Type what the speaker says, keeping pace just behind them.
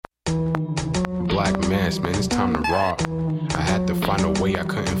Black mass, man, it's time to rob. I had to find a way, I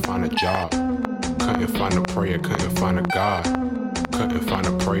couldn't find a job. Couldn't find a prayer, couldn't find a God. Couldn't find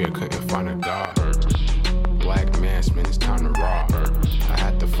a prayer, couldn't find a God. Black mass, man, it's time to rob. I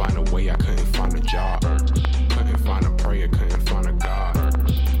had to find a way, I couldn't find a job. Couldn't find a prayer, couldn't find a God.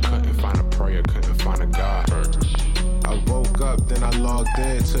 Couldn't find a prayer, couldn't find a God. I woke up, then I logged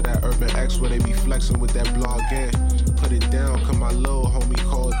in to that Urban X where they be flexing with that blog in. Put it down, cause my little homie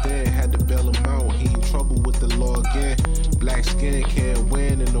called in. Had to bail him out, he in trouble with the law again. Black skin can't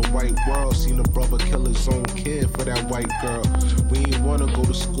win in the white world. Seen a brother kill his own kid for that white girl. We ain't wanna go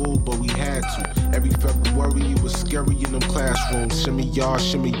to school, but we had to. Every February it was scary in them classrooms. Shimmy y'all,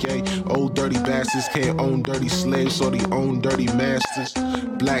 shimmy yay. Old dirty bastards can't own dirty slaves, or they own dirty masters.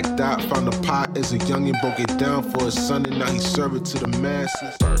 Black Dot found a pot as a youngin', broke it down for his son, and now he serve it to the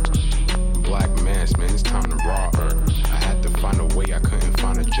masses. Black mass, man, it's time to rob. I had to find a way, I couldn't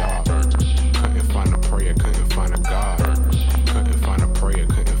find a job. Couldn't find a prayer, couldn't find a God. Couldn't find a prayer,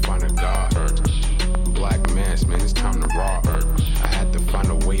 couldn't find a God. Black mass, man, it's time to rob. I had to find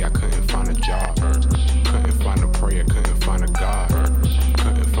a way, I couldn't find a job. Couldn't find a prayer, couldn't find a God.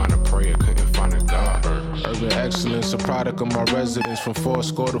 Couldn't find a prayer, couldn't find a God. Urban excellence, a product of my residence. From 4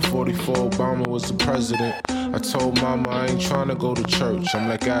 to 44, Obama was the president. I told mama I ain't tryna go to church. I'm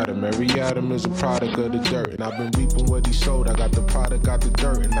like Adam, every Adam is a product of the dirt. And I've been reaping what he sowed. I got the product, got the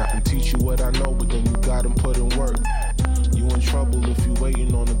dirt. And I can teach you what I know, but then you gotta put in work. You in trouble if you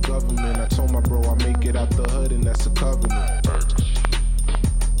waiting on the government. I told my bro I make it out the hood, and that's a covenant.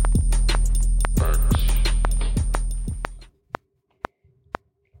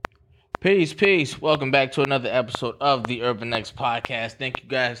 Peace. Welcome back to another episode of the Urban X Podcast. Thank you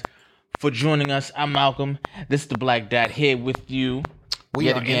guys for joining us. I'm Malcolm. This is the Black Dot here with you.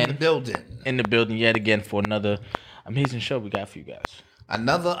 We are in the building. In the building yet again for another amazing show we got for you guys.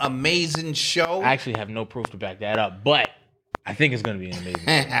 Another amazing show. I actually have no proof to back that up, but I think it's going to be an amazing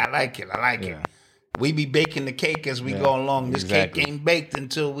show. I like it. We be baking the cake as we go along. This cake ain't baked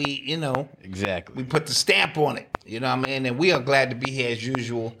until we, we put the stamp on it. You know what I mean? And we are glad to be here as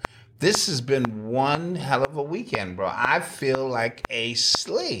usual. This has been one hell of a weekend, bro. I feel like a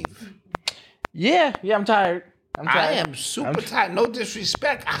slave. Yeah, I'm tired. I am super tired. No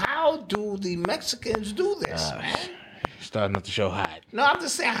disrespect. How do the Mexicans do this? Starting off the show hot. No, I'm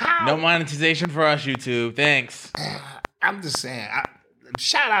just saying how. No monetization for us, YouTube. Thanks. I'm just saying.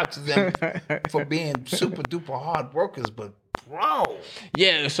 Shout out to them for being super duper hard workers, but bro.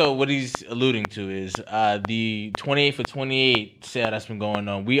 Yeah, so what he's alluding to is the 28 for 28 sale that's been going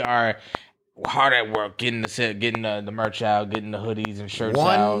on. We are hard at work getting the merch out, getting the hoodies and shirts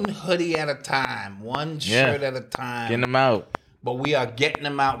out. One hoodie at a time, one shirt at a time. Getting them out. But we are getting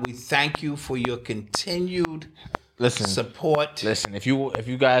them out. We thank you for your continued support. Listen, if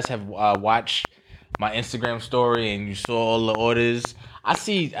you guys have watched my Instagram story and you saw all the orders, I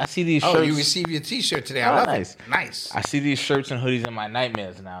see these shirts. Oh, you received your T-shirt today. I love it. Nice. I see these shirts and hoodies in my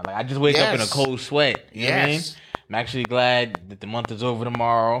nightmares now. Like I just wake up in a cold sweat. You know what I mean? I'm actually glad that the month is over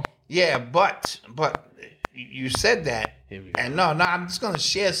tomorrow. Yeah, but you said that. And no, I'm just gonna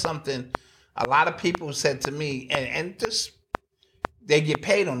share something. A lot of people said to me, and just they get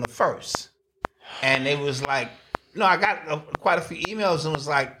paid on the 1st, and it was like, no, I got quite a few emails and was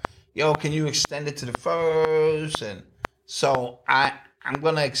like, yo, can you extend it to the 1st? And so I'm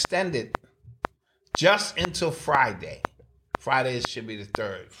going to extend it just until Friday. Friday should be the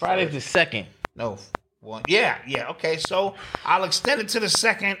 3rd. Friday's the 2nd. No, one. Yeah. Okay, so I'll extend it to the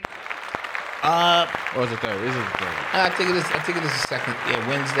 2nd. Or is it 3rd? Is it the 3rd? I think it is the 2nd. Yeah,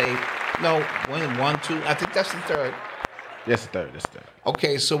 Wednesday. No, 1, 2. I think that's the 3rd. That's the 3rd.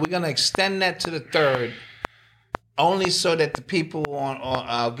 Okay, so we're going to extend that to the 3rd only so that the people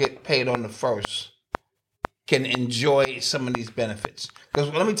on get paid on the 1st can enjoy some of these benefits.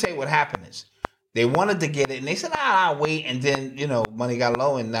 Because let me tell you what happened is they wanted to get it and they said, I'll wait. And then, money got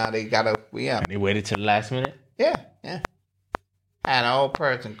low and now they got to re-up. And they waited till the last minute? Yeah. And an old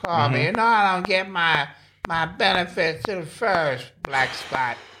person called me, I don't get my benefits to the 1st, Black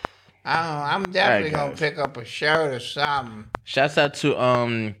Spot. I'm definitely going to pick up a shirt or something. Shouts out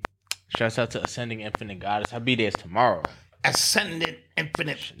to Ascending Infinite Goddess. Her B-Day is tomorrow. Ascending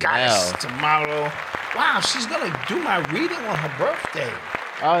Infinite Goddess tomorrow. Wow, she's going to do my reading on her birthday.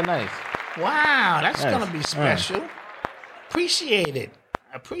 Oh, nice. Wow, that's going to be special. Appreciate it,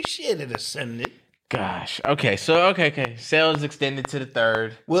 Ascending. Gosh. Okay. So, okay. Sale is extended to the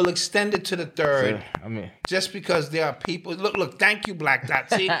 3rd. We'll extend it to the 3rd. So, just because there are people. Look. Thank you, Black Dot.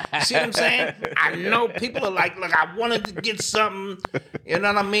 See what I'm saying? I know people are like, look, I wanted to get something. You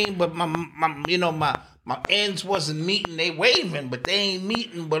know what I mean? But my my ends wasn't meeting. They waving, but they ain't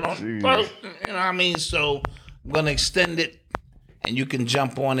meeting. But on first, you know what I mean? So I'm gonna extend it, and you can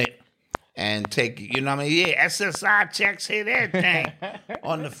jump on it and take it. You know what I mean? Yeah, SSI checks hit everything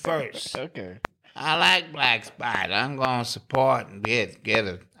on the first. Okay. I like Black Spider. I'm gonna support and get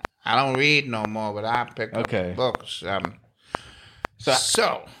it. I don't read no more, but I pick up a book or something.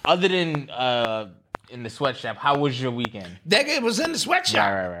 So other than in the sweatshop, how was your weekend? That was in the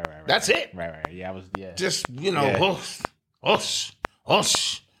sweatshop. Right. That's it. Right. Yeah, I was. Yeah. Just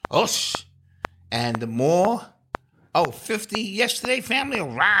hush. And the more. 50 yesterday, family. All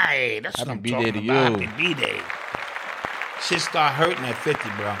right. That's what I'm talking about. Happy B-Day. Shit start hurting at 50,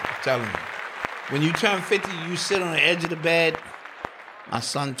 bro. I'm telling you. When you turn 50, you sit on the edge of the bed. My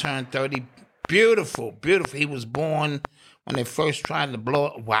son turned 30. Beautiful. He was born when they first tried to blow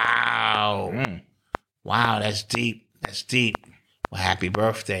it. Wow. Wow, that's deep. Well, happy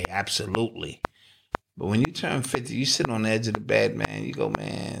birthday. Absolutely. But when you turn 50, you sit on the edge of the bed, man. You go,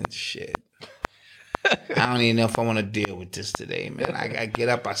 man, shit. I don't even know if I want to deal with this today, man. I get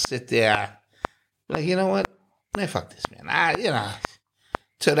up, I sit there, like, you know what? Man, fuck this, man.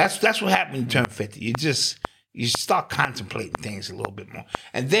 So that's what happened when you turn 50. You start contemplating things a little bit more.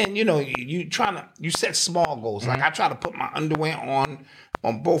 And then, you set small goals. Like I try to put my underwear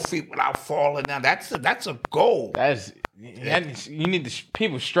on both feet without falling down. That's a goal. You need the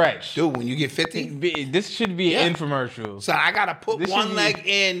people stretch. Dude, when you get 50. This should be an infomercial. So I got to put one leg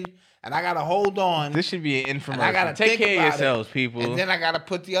in. And I got to hold on. This should be an infomercial. And I got to take care of yourselves, people. And then I got to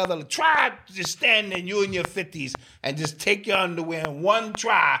put the other. Try just stand in you in your 50s and just take your underwear in one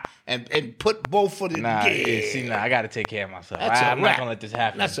try and put both of them. I got to take care of myself. I'm not going to let this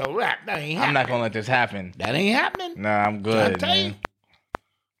happen. That's a wrap. That ain't happening. I'm not going to let this happen. That ain't happening. Nah, I'm good, Trying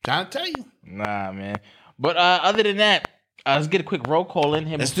to tell you. Nah, man. But other than that, let's get a quick roll call in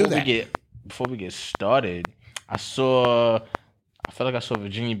here before we get started. I feel like I saw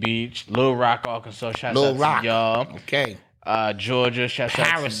Virginia Beach, Little Rock, Arkansas. Shout out to y'all. Okay. Georgia. Shout out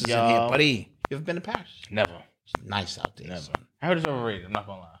Paris to y'all. is in here, buddy. You ever been to Paris? Never. It's nice out there. Never. Son. I heard it's overrated. I'm not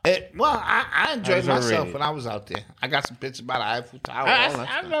gonna lie. I enjoyed myself when I was out there. I got some pictures about the Eiffel Tower.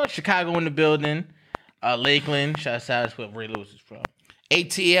 I know Chicago in the building. Lakeland. Shout out to where Ray Lewis is from.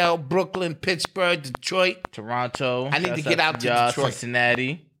 ATL, Brooklyn, Pittsburgh, Detroit, Toronto. I need to get out to Detroit.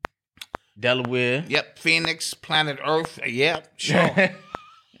 Cincinnati. Delaware. Yep, Phoenix, Planet Earth. Yep, sure.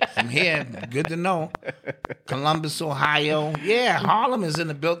 From here, good to know. Columbus, Ohio. Yeah, Harlem is in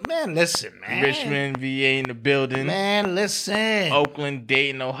the building. Man, listen, man. Richmond, VA in the building. Man, listen. Oakland,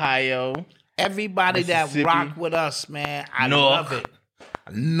 Dayton, Ohio. Everybody that rock with us, man. I love it.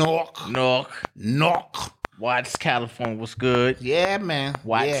 Newark. Watts, California. What's good? Yeah, man.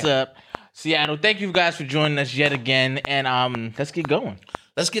 What's up? Seattle. Thank you guys for joining us yet again. And let's get going.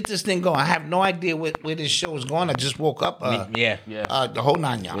 Let's get this thing going. I have no idea where this show is going. I just woke up. The whole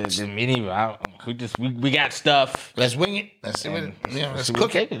 9 yards. Me neither. We got stuff. Let's wing it. Let's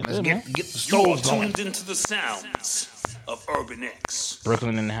cook it. Let's get the stove going. Tuned into the sounds of Urban X.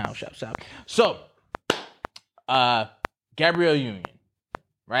 Brooklyn in the house. Shop. So, Gabrielle Union,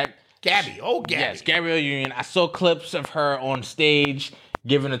 right? Gabby. Yes, Gabrielle Union. I saw clips of her on stage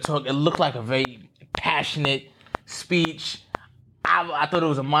giving a talk. It looked like a very passionate speech. I thought it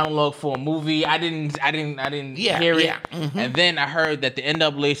was a monologue for a movie. I didn't hear it. Mm-hmm. And then I heard that the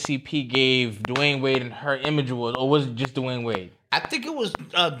NAACP gave Dwayne Wade and her image award, or was it just Dwayne Wade? I think it was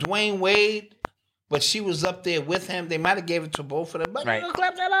Dwayne Wade, but she was up there with him. They might have gave it to both of them. But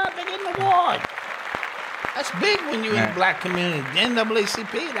clap that up, they get an award. That's big when you're in the black community.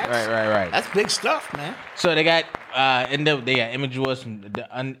 NAACP, right. That's big stuff, man. So they got image awards from the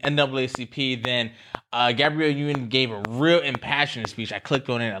NAACP. Then Gabrielle Union gave a real impassioned speech. I clicked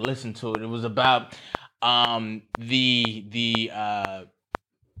on it. I listened to it. It was about the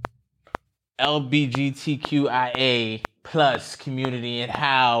LGBTQIA plus community and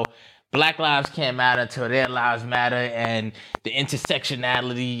how Black lives can't matter until their lives matter, and the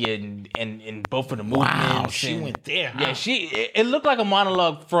intersectionality and both of the movements. Wow, she went there. Huh? Yeah, it looked like a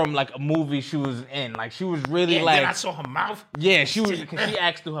monologue from like a movie she was in. Like she was really like. Then I saw her mouth. Yeah, she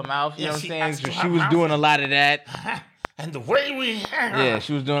acts through her mouth. You know what I'm saying? So she was doing a lot of that. And the way we. Yeah,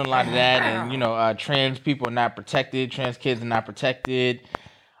 she was doing a lot of that, and trans people are not protected. Trans kids are not protected.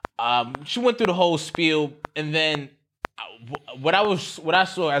 She went through the whole spiel, and then. What I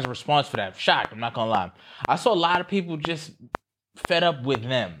saw as a response for that, shocked, I'm not gonna lie. I saw a lot of people just fed up with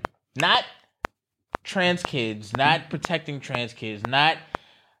them. Not trans kids, not protecting trans kids, not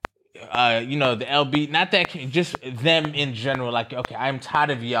the LB, not that, just them in general. Like, okay, I'm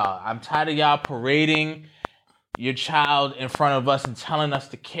tired of y'all. I'm tired of y'all parading your child in front of us and telling us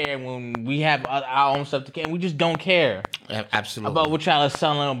to care when we have our own stuff to care. We just don't care Absolutely. about what y'all are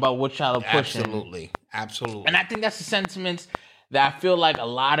selling, about what y'all are pushing. Absolutely. And I think that's the sentiments that I feel like a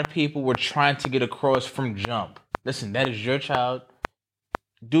lot of people were trying to get across from jump. Listen, that is your child.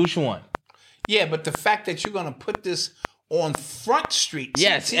 Do what you want. Yeah, but the fact that you're going to put this on Front Street.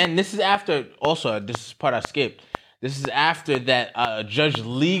 Yes, and this is after, also, this is part I skipped. This is after that a judge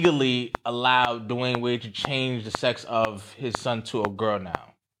legally allowed Dwayne Wade to change the sex of his son to a girl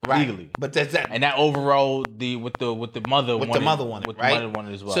now. Right. Legally. But that's that. And that overrode the mother With the mother wanted, with right? the mother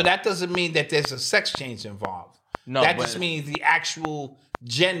wanted as well. So that doesn't mean that there's a sex change involved. No, that but just means the actual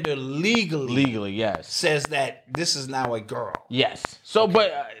gender legally yes. says that this is now a girl. Yes. So,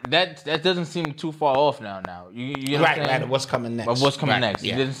 but that doesn't seem too far off now. You know Right, what I'm saying? right. What's coming next? But what's coming next?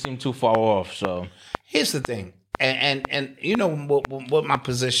 Yeah. It doesn't seem too far off. So Here's the thing, and you know what my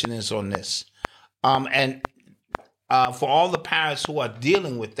position is on this, and for all the parents who are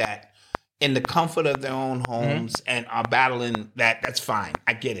dealing with that in the comfort of their own homes and are battling that's fine.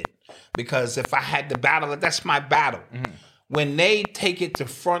 I get it, because if I had to battle it, that's my battle. When they take it to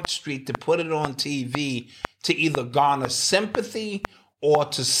Front Street to put it on TV to either garner sympathy or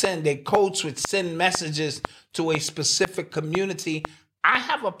to send, they code switch, send messages to a specific community, I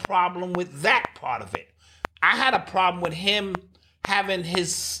have a problem with that part of it. I had a problem with him having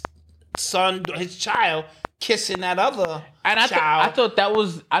his son, his child, kissing that other child. I thought that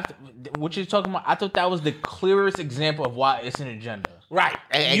was what you're talking about. I thought that was the clearest example of why it's an agenda. Right.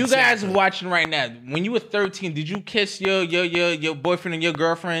 You guys watching right now, when you were 13, did you kiss your boyfriend and your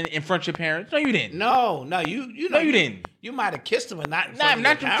girlfriend in front of your parents? No, you didn't. No, you know you didn't. You might have kissed him, but not in Not front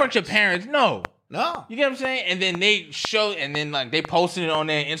of in front of your parents. No. No. You get what I'm saying? And then they show, and then like they posted it on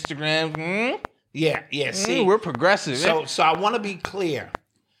their Instagram. Yeah. See, We're progressive. So I want to be clear.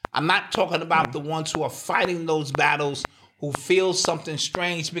 I'm not talking about the ones who are fighting those battles who feel something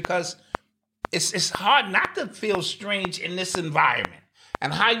strange, because it's hard not to feel strange in this environment.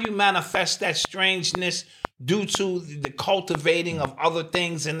 And how you manifest that strangeness due to the cultivating of other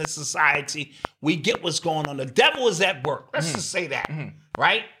things in the society, we get what's going on. The devil is at work. Let's just say that,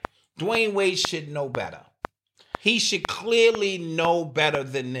 right? Dwayne Wade should know better. He should clearly know better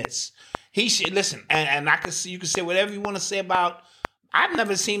than this. He should listen, and I can see, you can say whatever you want to say about. I've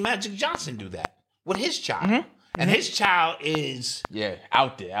never seen Magic Johnson do that with his child. And his child is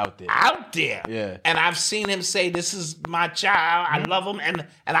out there. Yeah. And I've seen him say, "This is my child. I love him, and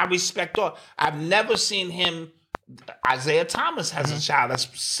I respect all." I've never seen him. Isaiah Thomas has a child that's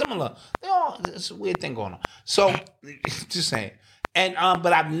similar. It's a weird thing going on. So, just saying. And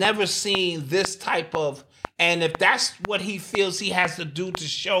but I've never seen this type of. And if that's what he feels he has to do to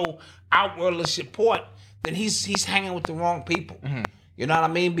show outwardly support, then he's hanging with the wrong people. You know what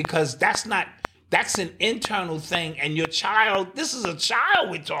I mean? Because that's an internal thing. And your child, this is a child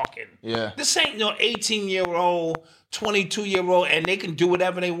we're talking. Yeah. This ain't no 18-year-old, 22-year-old, and they can do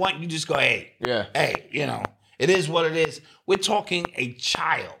whatever they want. You just go, hey, you know, it is what it is. We're talking a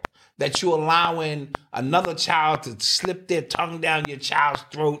child that you're allowing another child to slip their tongue down your child's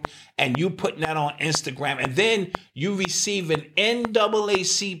throat, and you putting that on Instagram, and then you receive an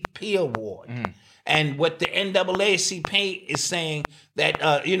NAACP award. And what the NAACP is saying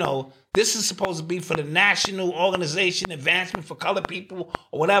that, you know, this is supposed to be for the National Organization Advancement for Colored People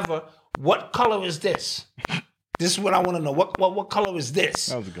or whatever. What color is this? This is what I want to know. What color is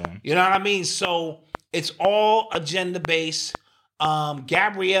this? How's it going? You know what I mean? So it's all agenda-based.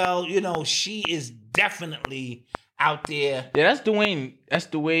 Gabrielle, you know, she is definitely out there. Yeah, that's Dwayne. That's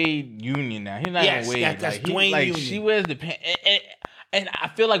Dwayne Union now. He's not even Wade. That's Dwayne Union. She wears the pants. And I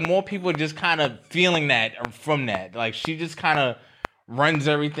feel like more people are just kind of feeling that from that. Like, she just kind of runs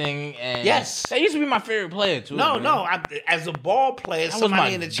everything. And yes. That used to be my favorite player, too. No. As a ball player, that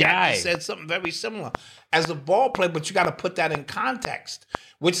somebody in the chat said something very similar. As a ball player, but you got to put that in context,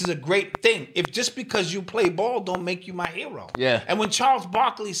 which is a great thing. If just because you play ball don't make you my hero. Yeah. And when Charles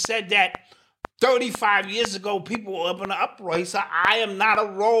Barkley said that 35 years ago, people were up in an uproar. He said, I am not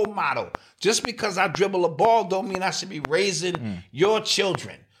a role model. Just because I dribble a ball don't mean I should be raising your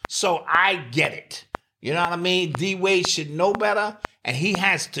children. So I get it. You know what I mean? D Wade should know better, and he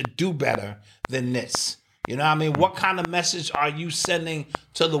has to do better than this. You know what I mean? What kind of message are you sending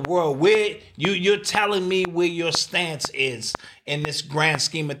to the world? Where you're telling me where your stance is in this grand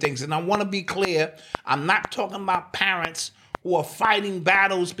scheme of things. And I want to be clear, I'm not talking about parents who are fighting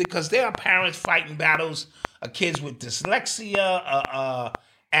battles, because there are parents fighting battles, kids with dyslexia,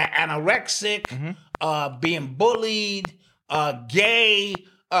 anorexic, being bullied, gay,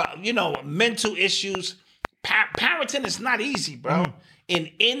 you know, mental issues. parenting is not easy, bro.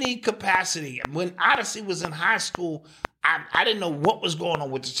 In any capacity. When Odyssey was in high school, I didn't know what was going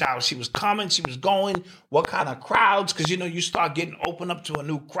on with the child. She was coming, she was going, what kind of crowds, because, you start getting open up to a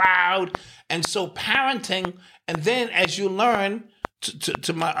new crowd. And so parenting, and then as you learn,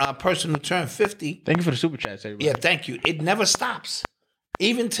 to my person who turned 50. Thank you for the super chat, everybody. Yeah, thank you. It never stops.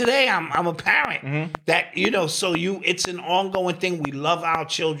 Even today, I'm a parent. That, so it's an ongoing thing. We love our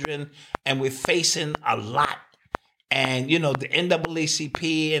children, and we're facing a lot. And, the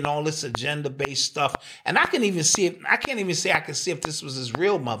NAACP and all this agenda-based stuff. And I can't even say I can see if this was his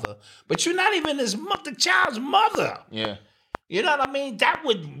real mother. But you're not even the child's mother. Yeah. You know what I mean? That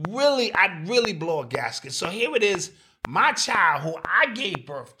would I'd really blow a gasket. So here it is, my child who I gave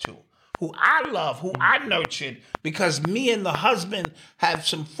birth to, who I love, who I nurtured, because me and the husband have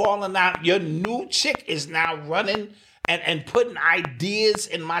some falling out. Your new chick is now running and putting ideas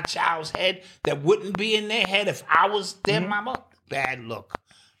in my child's head that wouldn't be in their head if I was their mama. Bad look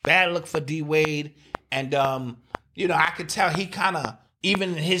for D Wade. And I could tell he kind of, even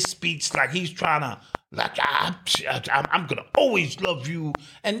in his speech, like he's trying to, like, I'm gonna always love you,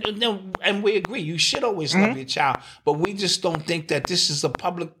 and we agree. You should always love your child, but we just don't think that this is a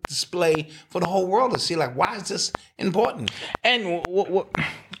public display for the whole world to see. Like, why is this important? And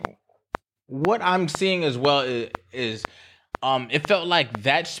what I'm seeing as well is it felt like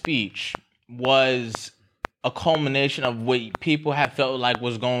that speech was a culmination of what people have felt like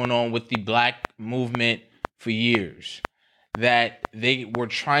was going on with the Black movement for years. That they were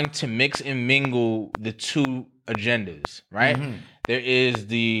trying to mix and mingle the two agendas, right? Mm-hmm. There is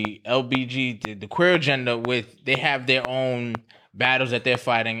the LBG, the queer agenda, they have their own battles that they're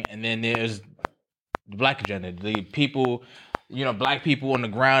fighting, and then there's the Black agenda, the people, Black people on the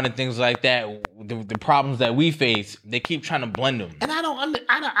ground and things like that. The problems that we face, they keep trying to blend them, and I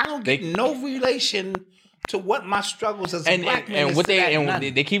don't get no relation to what my struggles as a Black man and is. What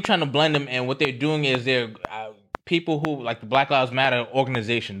they keep trying to blend them, and what they're doing is they're people who, like the Black Lives Matter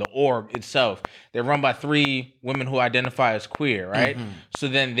organization, the org itself, they're run by 3 women who identify as queer, right? Mm-hmm. So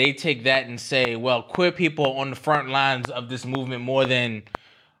then they take that and say, well, queer people are on the front lines of this movement more than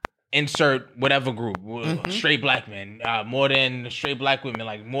insert whatever group, straight Black men, more than straight Black women,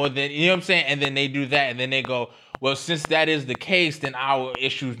 like more than, you know what I'm saying? And then they do that, and then they go, well, since that is the case, then our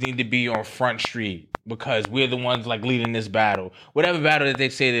issues need to be on Front Street because we're the ones like leading this battle, whatever battle that they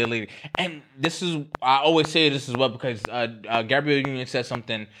say they're leading. And this is, I always say this as well because Gabrielle Union said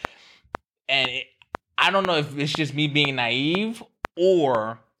something, and I don't know if it's just me being naive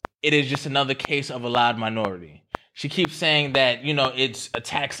or it is just another case of a loud minority. She keeps saying that, it's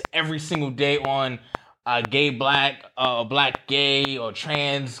attacks every single day on gay Black, Black gay, or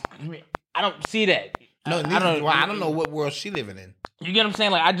trans. I don't see that. No, I don't know what world she living in. You get what I'm saying?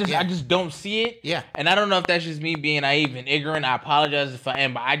 Like, I just don't see it. Yeah. And I don't know if that's just me being naive and ignorant. I apologize if I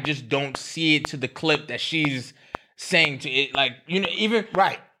am, but I just don't see it to the clip that she's saying to it. Like, even...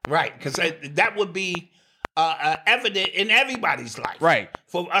 Right. Because that would be evident in everybody's life. Right.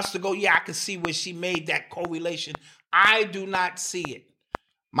 For us to go, I can see where she made that correlation. I do not see it.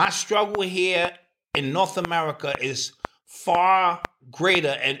 My struggle here in North America is far greater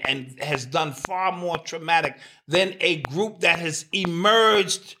and has done far more traumatic than a group that has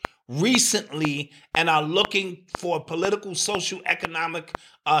emerged recently and are looking for political, social, economic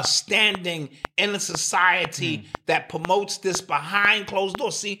standing in a society that promotes this behind closed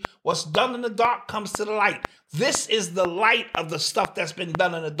doors. See, what's done in the dark comes to the light. This is the light of the stuff that's been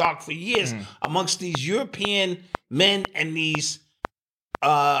done in the dark for years amongst these European men and these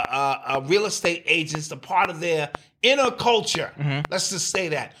real estate agents, a part of their inner culture. Let's just say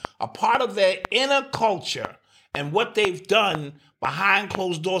that. A part of their inner culture and what they've done behind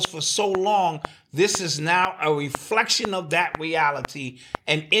closed doors for so long, this is now a reflection of that reality.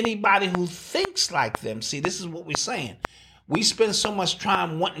 And anybody who thinks like them, see, this is what we're saying. We spend so much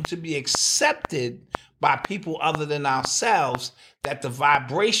time wanting to be accepted by people other than ourselves that the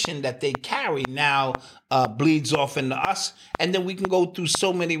vibration that they carry now bleeds off into us. And then we can go through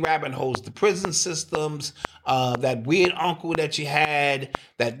so many rabbit holes, the prison systems, that weird uncle that you had,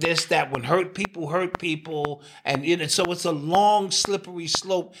 that when hurt people. And so it's a long, slippery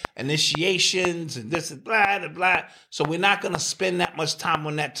slope, initiations and this and blah, blah, blah. So we're not going to spend that much time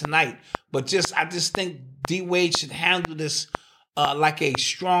on that tonight. But I just think D. Wade should handle this like a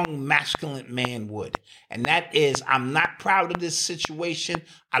strong masculine man would. And that is, I'm not proud of this situation.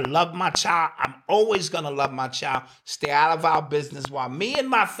 I love my child. I'm always going to love my child. Stay out of our business while me and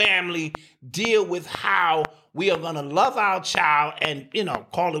my family deal with how we are going to love our child and,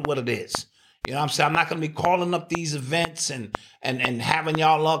 call it what it is. You know what I'm saying? I'm not going to be calling up these events and having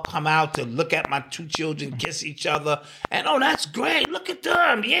y'all all come out to look at my 2 children kiss each other. And, oh, that's great. Look at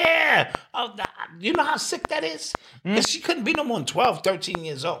them. Yeah. Oh, you know how sick that is? Because she couldn't be no more than 12, 13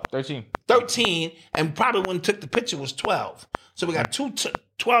 years old. 13, and probably when took the picture was 12. So we got 2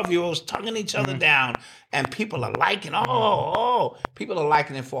 12-year-olds tonguing each other down, and people are liking. People are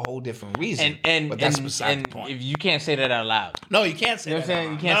liking it for a whole different reason. But that's beside the point. If you can't say that out loud. No, you can't say that. You know what I'm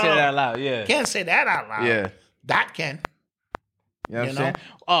saying? You can't say that out loud. Yeah, can't say that out loud. Yeah, that can. You know what I'm saying?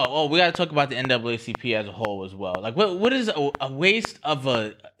 Oh, we got to talk about the NAACP as a whole as well. Like, what is a waste of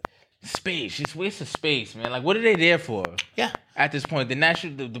a space? It's waste of space, man. Like, what are they there for? Yeah. At this point,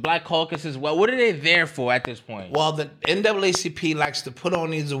 the Black Caucus as well. What are they there for at this point? Well, the NAACP likes to put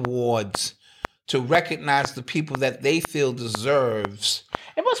on these awards to recognize the people that they feel deserves.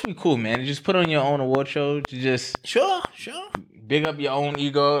 It must be cool, man. To just put on your own award show to just sure big up your own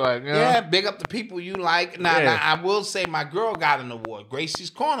ego, like, you know? Yeah, big up the people you like. Now, I will say my girl got an award, Gracie's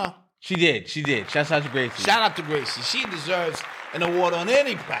Corner. She did. Shouts out to Gracie. Shout out to Gracie. She deserves an award on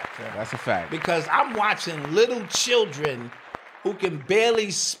any platform. That's a fact. Because I'm watching little children who can barely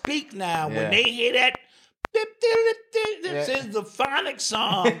speak now when they hear that. This is the phonic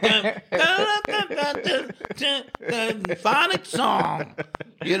song. Phonic song.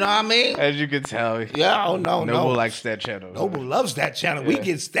 You know what I mean? As you can tell. Yeah, Noble likes that channel. Noble loves that channel. We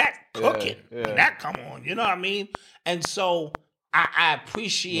gets that cooking. And that come on. You know what I mean? And so I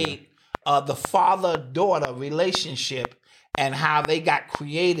appreciate the father-daughter relationship and how they got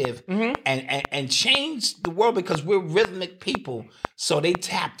creative and changed the world because we're rhythmic people. So they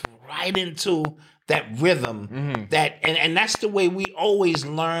tapped right into that rhythm and that's the way we always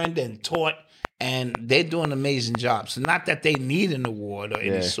learned and taught, and they're doing an amazing job. So not that they need an award or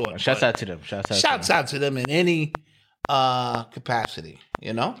any sort. Shouts out to them. Shouts out to them in any capacity,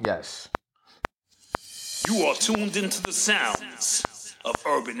 you know? Yes. You are tuned into the sounds of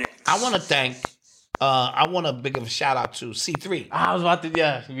Urban X. I want to thank I want to big of a shout out to C3. I was about to,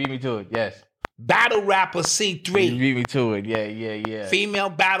 you beat me to it, yes. Battle rapper C3. You beat me to it, yeah. Female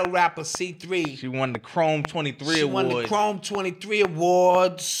battle rapper C3. She won the Chrome 23 Awards. She won the Chrome 23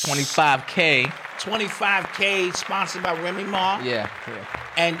 Awards. 25K. 25K, sponsored by Remy Ma. Yeah.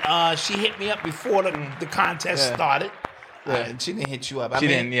 And she hit me up before the contest started. She didn't hit you up. I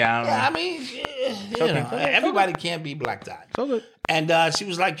mean, I mean, you know, everybody can't be black tied. So good. And she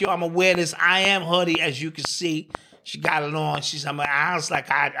was like, yo, I'm going to wear this I Am hoodie, as you can see. She got it on. I was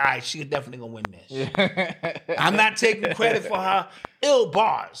like, all right, she definitely going to win this. Yeah. I'm not taking credit for her ill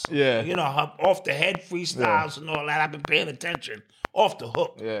bars. Yeah. You know, her off the head freestyles and all that. I've been paying attention off the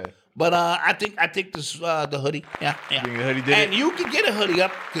hook. Yeah. But I think this the hoodie. Yeah. The hoodie did and you can get a hoodie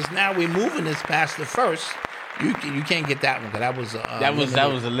up because now we're moving this past the first. You can't get that one because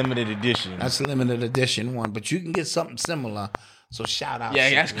that was a limited edition. That's a limited edition one, but you can get something similar. So shout out. Yeah,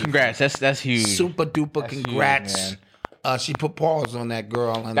 that's congrats. That's huge. Super duper congrats. Huge, she put paws on that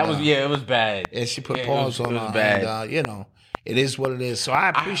girl. And, that was it was bad. Yeah, she put paws on her. Bad. And, you know, it is what it is. So I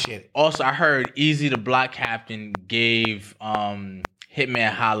appreciate it. Also, I heard Easy the Block Captain gave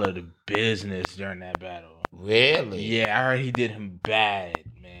Hitman Holla the business during that battle. Really? Yeah, I heard he did him bad,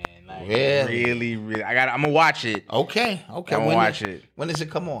 man. Like, really? I'm gonna watch it. Okay. I'm gonna watch it. When does it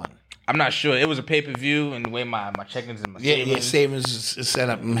come on? I'm not sure. It was a pay-per-view, and the way my check-ins and my savings. Yeah, savings is set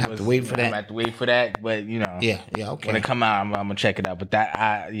up. I'm gonna have to wait for that. I'm gonna have to wait for that, but you know. Yeah, okay. When it come out, I'm gonna check it out. But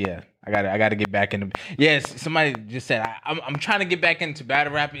I gotta get back into. Yes, somebody just said I'm trying to get back into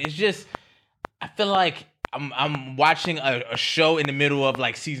battle rap. It's just I feel like I'm watching a show in the middle of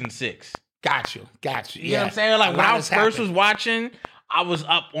like season 6. Got you. You know what I'm saying? Like when I first was watching, I was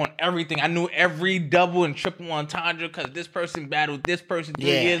up on everything. I knew every double and triple entendre because this person battled this person 3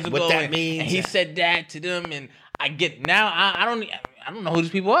 years ago. What that means. And he said that to them, and I get now. I don't know who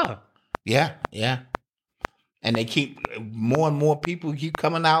these people are. Yeah. And they keep more and more people keep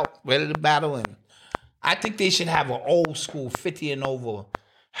coming out ready to battle, and I think they should have an old school 50 and over.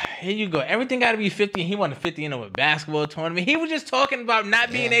 Here you go. Everything got to be 50. And he won a 50 and over basketball tournament. He was just talking about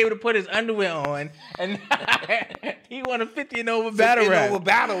not being able to put his underwear on, and he won a 50 and over battle rap. 50 and over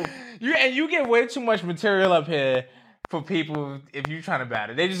battle. You get way too much material up here for people if you're trying to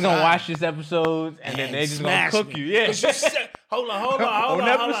battle. They just gonna watch this episode and then they just gonna cook you. Yeah. Hold on.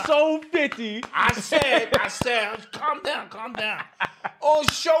 Episode 50. I said, calm down. On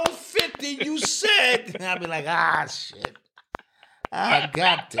show 50, you said, and I'll be like, shit. God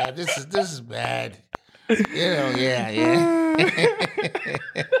damn, this is bad. You know, yeah.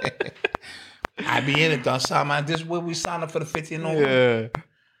 I be in it though, so this is where we sign up for the 50 and over. Yeah.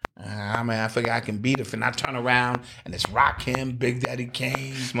 I mean, I figure I can beat it. And I turn around and it's Rakim, Big Daddy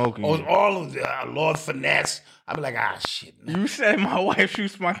Kane, Smoking. all of the Lord Finesse. I be like, shit. Man. You said my wife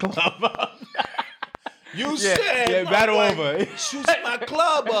shoots my club up. You said battle wife over. Shoots my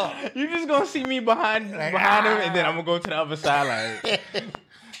club up. You just gonna see me behind him, and then I'm gonna go to the other side. Like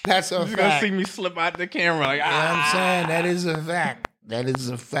that's a you're fact. gonna see me slip out the camera. Like I'm saying that is a fact. That is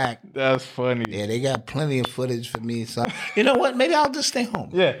a fact. That's funny. Yeah, they got plenty of footage for me. So you know what? Maybe I'll just stay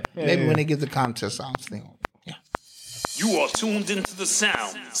home. Maybe when they get the contest, I'll stay home. Yeah. You are tuned into the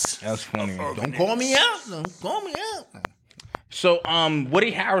sounds. That's funny. Don't call me out. Don't call me out. So,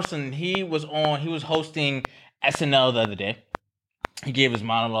 Woody Harrelson, he was hosting SNL the other day. He gave his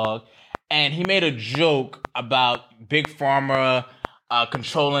monologue, and he made a joke about Big Pharma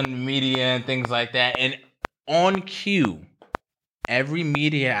controlling the media and things like that. And on cue, every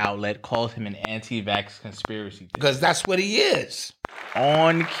media outlet calls him an anti-vax conspiracy theorist. Because that's what he is.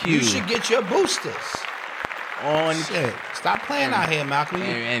 On cue. You should get your boosters. On Shit. Stop playing out here, Malcolm.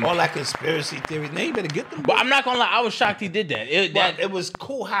 All that conspiracy theory. Now you better get them. But I'm not gonna lie, I was shocked he did that. It was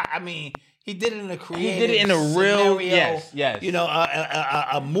cool how, I mean, he did it in a creative He did it in a real scenario. yes. You know,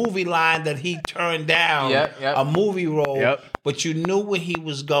 a movie line that he turned down. Yep. A movie role. Yep. But you knew where he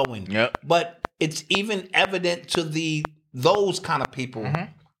was going. Yep. But it's even evident to those kind of people,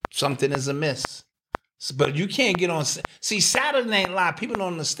 something is amiss. But you can't get on. See, Saturday Night Live, people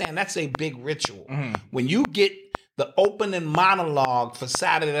don't understand. That's a big ritual. When you get the opening monologue for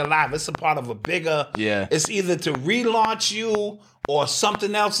Saturday Night Live, it's a part of a bigger. Yeah. It's either to relaunch you or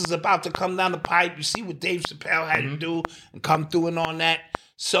something else is about to come down the pipe. You see what Dave Chappelle had to do and come through and on that.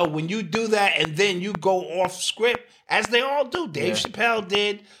 So when you do that and then you go off script, as they all do, Dave Chappelle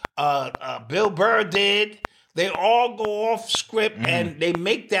did, Bill Burr did. They all go off script and they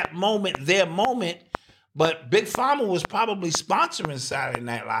make that moment their moment. But Big Pharma was probably sponsoring Saturday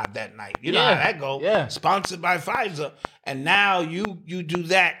Night Live that night. You know how that go. Yeah. Sponsored by Pfizer. And now you do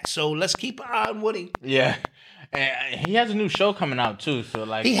that. So let's keep an eye on Woody. Yeah. And he has a new show coming out too. So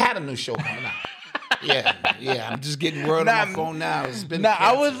like He had a new show coming out. Yeah. I'm just getting word on my phone now. It's been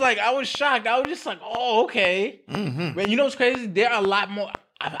I was shocked. I was just like, oh, okay. But you know what's crazy? There are a lot more.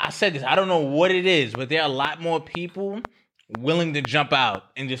 I said this. I don't know what it is, but there are a lot more people willing to jump out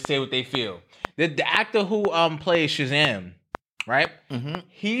and just say what they feel. The actor who plays Shazam, right?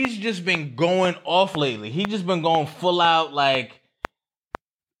 He's just been going off lately. He's just been going full out like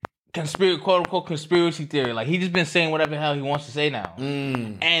quote unquote conspiracy theory. Like he's just been saying whatever the hell he wants to say now.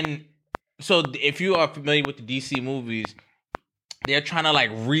 And so if you are familiar with the DC movies, they're trying to like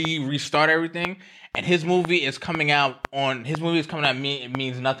restart everything. And his movie is coming out it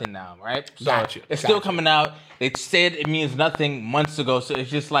means nothing now, right? So Gotcha. It's still coming out. They said it means nothing months ago, so it's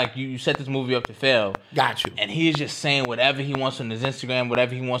just like you set this movie up to fail. Got you. And he's just saying whatever he wants on his Instagram,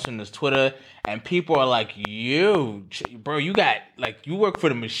 whatever he wants on his Twitter, and people are like, "You, bro, you work for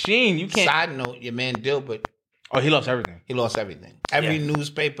the machine. You can't." Side note, your man Dilbert. Oh, he lost everything. He lost everything. Every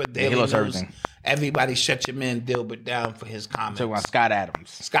newspaper, daily he lost news, everything. Everybody shut your man Dilbert down for his comments. Talking about Scott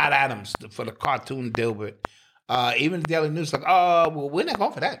Adams. Scott Adams for the cartoon Dilbert. Even the Daily News like, well, we're not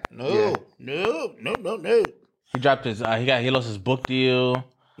going for that. No. He dropped his. He lost his book deal.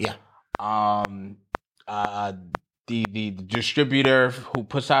 Yeah. The distributor who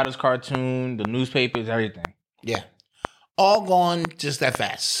puts out his cartoon, the newspapers, everything. Yeah. All gone just that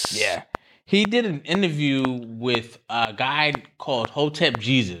fast. Yeah. He did an interview with a guy called Hotep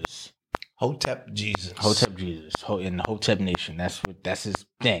Jesus. Hotep Jesus. Hotep Jesus in the Hotep Nation. That's his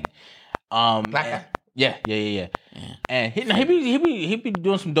thing. Black guy? Yeah. And he be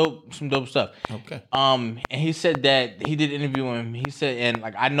doing some dope stuff. Okay. And he said that he did interview him. He said, and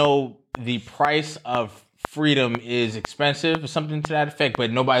like I know the price of freedom is expensive or something to that effect,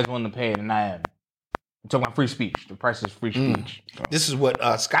 but nobody's willing to pay it, and I am. I'm talking about free speech. The price is free speech. So. This is what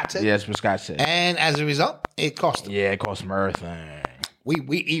Scott said? Yeah, that's what Scott said. And as a result, it cost him. Yeah, it cost him everything.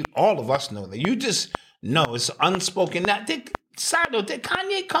 We all of us know that. You just know it's unspoken. Now, side note, did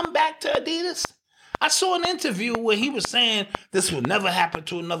Kanye come back to Adidas? I saw an interview where he was saying this will never happen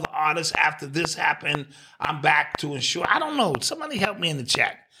to another artist after this happened. I'm back to ensure. I don't know. Somebody help me in the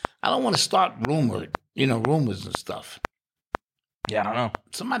chat. I don't want to start rumors and stuff. Yeah, I don't know.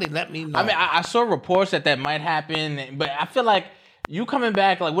 Somebody let me know. I mean, I saw reports that might happen, but I feel like you coming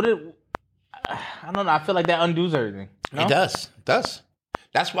back, like, I don't know. I feel like that undoes everything. No? It does. That's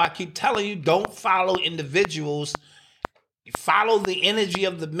why I keep telling you, don't follow individuals. Follow the energy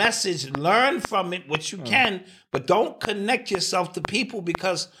of the message. Learn from it what you can, but don't connect yourself to people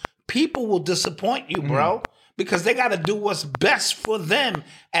because people will disappoint you, bro. because they got to do what's best for them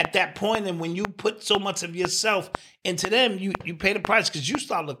at that point. And when you put so much of yourself into them, you pay the price because you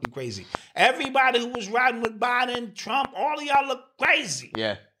start looking crazy. Everybody who was riding with Biden, Trump, all of y'all look crazy.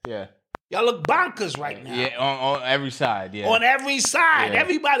 Yeah. Y'all look bonkers right now. Yeah, on every side. Yeah. On every side. Yeah.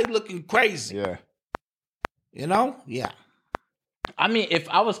 Everybody looking crazy. Yeah. You know? Yeah. I mean, if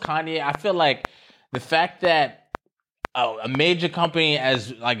I was Kanye, I feel like the fact that a major company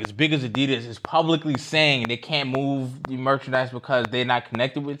as big as Adidas is publicly saying they can't move the merchandise because they're not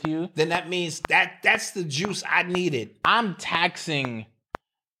connected with you, then that means that's the juice I needed. I'm taxing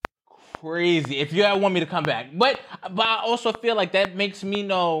crazy if you ever want me to come back. But I also feel like that makes me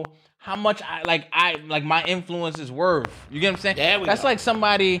know how much I my influence is worth. You get what I'm saying? There we That's go. like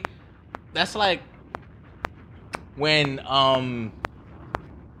somebody. That's like when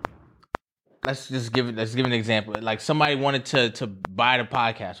let's give an example. Like somebody wanted to buy the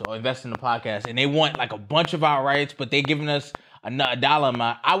podcast or invest in the podcast, and they want like a bunch of our rights, but they giving us a dollar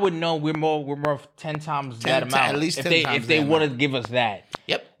amount. I would know we're more 10 times that amount. At least 10 times if they that want to amount. give us that.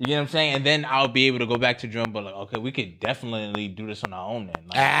 Yep. You get what I'm saying? And then I'll be able to go back to drum, but like, okay, we could definitely do this on our own then.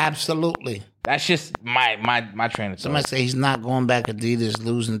 Like, Absolutely. that's just my train of thought. Somebody say he's not going back. Adidas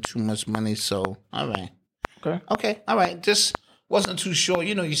losing too much money. So, all right. Okay. All right. Just wasn't too sure.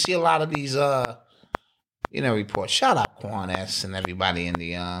 You know, you see a lot of these, reports. Shout out Quan S and everybody in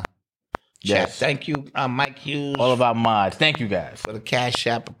the chat. Yes. Thank you, Mike Hughes, All about mods. Thank you guys. for the Cash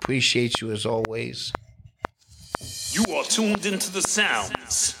App. Appreciate you as always. You are tuned into the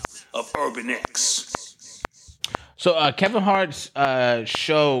sounds of Urban X. So Kevin Hart's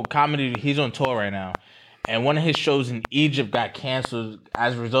show comedy, he's on tour right now, and one of his shows in Egypt got canceled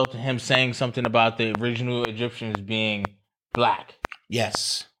as a result of him saying something about the original Egyptians being black.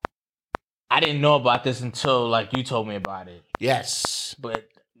 Yes. I didn't know about this until you told me about it. Yes. But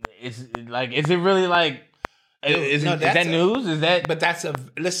is it really is no, that that's news? Is that But that's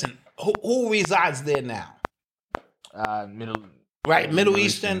listen, who resides there now? Middle Middle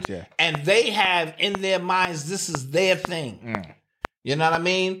Eastern. Yeah. And they have in their minds, this is their thing. You know what I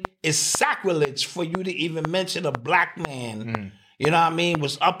mean? It's sacrilege for you to even mention a black man, you know what I mean,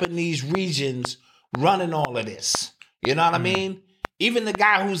 was up in these regions running all of this. You know what I mean? Even the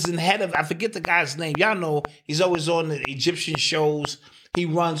guy who's in head of, I forget the guy's name. Y'all know he's always on the Egyptian shows. He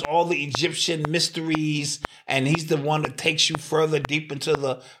runs all the Egyptian mysteries, and he's the one that takes you further deep into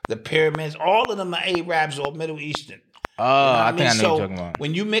the pyramids. All of them are Arabs or Middle Eastern. Oh, You know what I think I know So what you're talking about.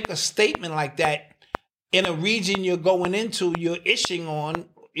 when you make a statement like that in a region you're going into, you're ishing on,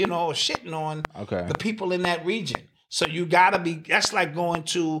 or shitting on the people in that region. So you gotta be. That's like going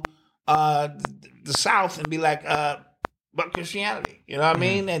to the South and be like, but Christianity. You know what I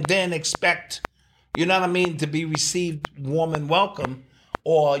mean? And then expect, you know what I mean, to be received warm and welcome.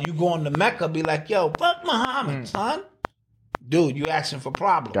 Or you going to Mecca, be like, yo, fuck Muhammad, son. Dude, you asking for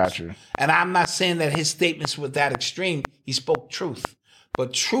problems. Got you. And I'm not saying that his statements were that extreme. He spoke truth.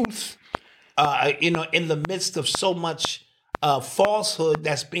 But truth, in the midst of so much falsehood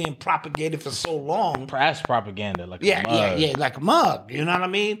that's being propagated for so long. Press propaganda. Like Yeah, like a mug. You know what I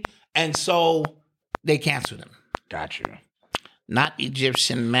mean? And so they canceled him. Got you. Not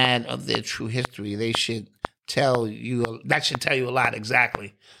Egyptian mad of their true history. They should tell you. That should tell you a lot.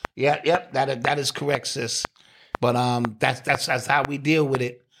 Exactly. Yep. That is correct, sis. But that's how we deal with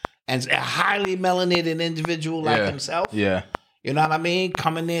it. And a highly melanated individual like himself. Yeah. You know what I mean?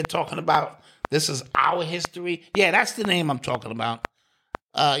 Coming in talking about this is our history. Yeah, that's the name I'm talking about.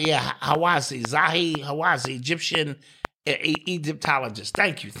 Hawazi, Zahi Hawazi, Egyptian Egyptologist.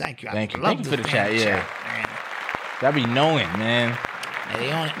 Thank you. Thank you for the chat. Yeah. Man. Y'all be knowing, man. Yeah,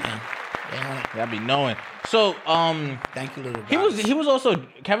 they on it, man. They on it. Y'all be knowing. So, Thank you, little guys. he was also,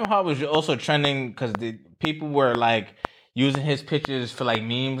 Kevin Hart was also trending because the people were using his pictures for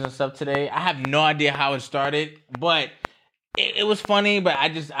memes and stuff today. I have no idea how it started, but it was funny. But I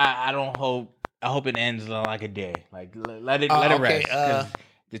hope it ends like a day. Let it rest. 'Cause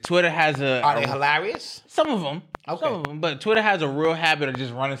the Twitter has Are they hilarious? some of them, Okay. but Twitter has a real habit of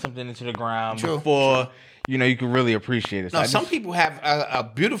just running something into the ground True, before you can really appreciate it. So No, I some just- people have a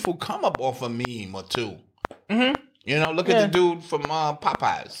beautiful come up off a meme or two. Mm-hmm. Look at the dude from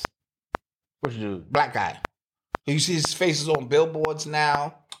Popeyes, Which dude? black guy. You see his face is on billboards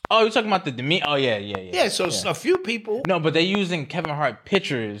now. Oh, you're talking about the meme? Oh yeah. Yeah, so a few people No, but they're using Kevin Hart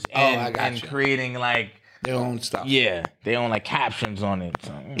pictures I got and you. creating their own stuff. they own captions on it.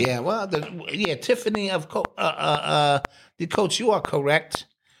 So, Yeah, well, Tiffany of the coach, you are correct.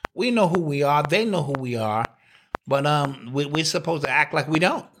 We know who we are. They know who we are, but we're supposed to act like we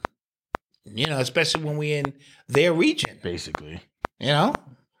don't. Especially when we're in their region. basically. Yeah.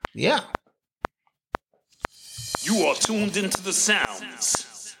 You are tuned into the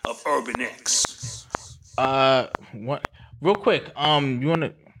sounds of Urban X. What? Real quick. You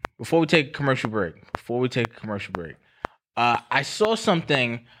wanna before we take a commercial break. I saw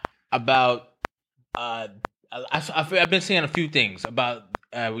something about. I've been seeing a few things about.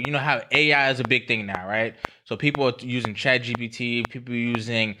 You know how AI is a big thing now, right? So people are using ChatGPT, people are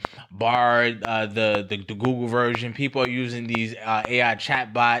using Bard, the Google version. People are using these AI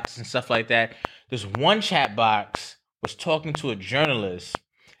chatbots and stuff like that. This one chat box was talking to a journalist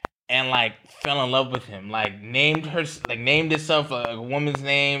and like fell in love with him, like named itself a woman's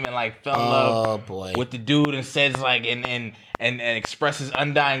name and like fell in love with the dude and says like and expresses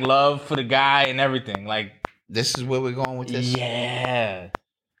undying love for the guy and everything. Like this is where we're going with this. Yeah.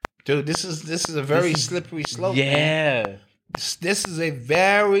 Dude, this is a very slippery slope. Yeah. Man. This is a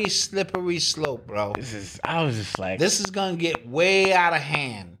very slippery slope, bro. I was just like, this is gonna get way out of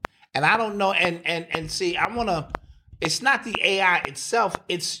hand. And I don't know, and see, it's not the AI itself,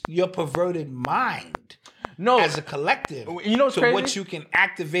 it's your perverted mind. No, as a collective. You know what's crazy? What you can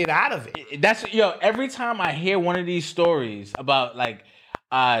activate out of it. That's every time I hear one of these stories about like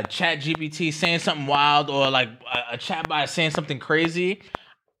ChatGPT saying something wild or like a chatbot saying something crazy,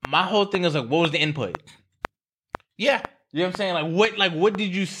 my whole thing is like, what was the input? Yeah. You know what I'm saying? Like what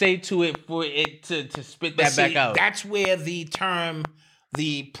did you say to it for it to spit that back out? That's where the term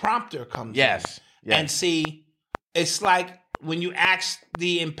the prompter comes in. Yes. And see, it's like when you ask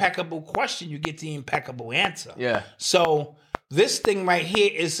the impeccable question, you get the impeccable answer. Yeah. So this thing right here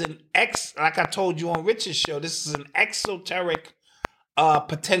is like I told you on Richard's show, this is an exoteric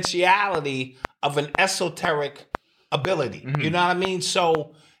potentiality of an esoteric ability. Mm-hmm. You know what I mean?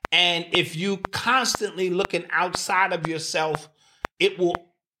 So, and if you constantly looking outside of yourself, it will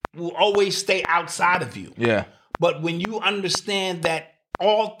always stay outside of you. Yeah. But when you understand that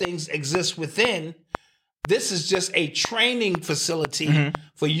all things exist within, this is just a training facility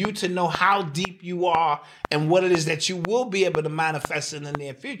for you to know how deep you are and what it is that you will be able to manifest in the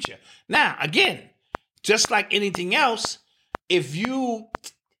near future. Now, again, just like anything else, if you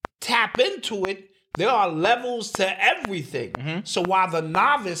tap into it, there are levels to everything. So while the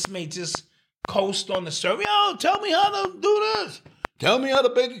novice may just coast on the surface, tell me how to do this. Tell me how to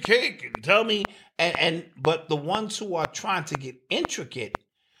bake a cake. Tell me, but the ones who are trying to get intricate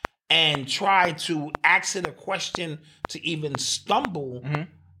and try to ask it a question to even stumble,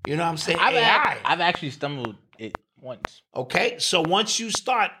 you know what I'm saying? I've actually stumbled it once. Okay, so once you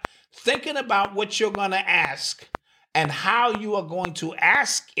start thinking about what you're going to ask and how you are going to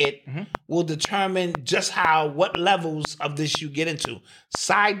ask it will determine just what levels of this you get into.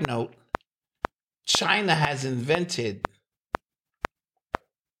 Side note, China has invented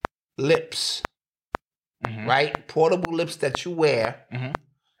lips, right? Portable lips that you wear,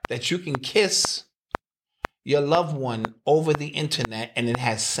 that you can kiss your loved one over the internet, and it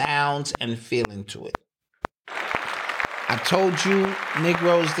has sounds and feeling to it. I told you,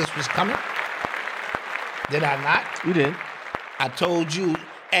 Negroes, this was coming. Did I not? You did. I told you,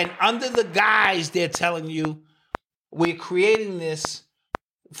 and under the guise they're telling you, we're creating this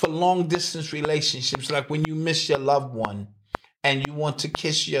for long distance relationships, like when you miss your loved one and you want to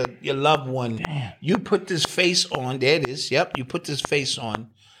kiss your loved one. Damn. You put this face on. There it is. Yep, you put this face on,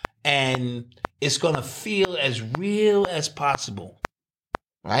 and it's going to feel as real as possible,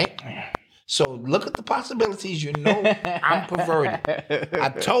 right? So look at the possibilities. You know I'm perverted. I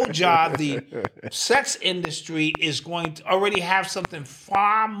told y'all the sex industry is going to already have something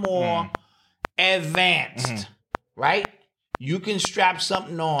far more advanced, right? You can strap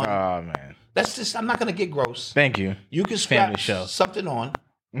something on. Oh, man. I'm not going to get gross. Thank you. You can strap something on.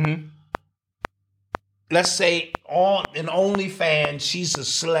 Let's say in OnlyFans, she's a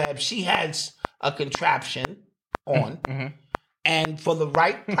celeb. She has a contraption on. And for the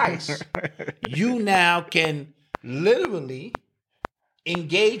right price, you now can literally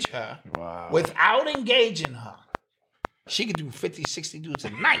engage her without engaging her. She could do 50, 60 dudes a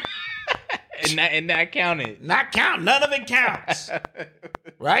night. and not counted. Not count. None of it counts.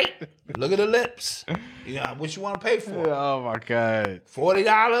 Right? Look at the lips. You know, what you want to pay for? Oh, my God.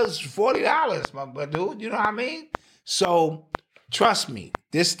 $40, my dude. You know what I mean? So, trust me.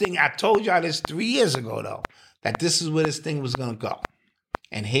 This thing, I told y'all this 3 years ago, though, that this is where this thing was going to go.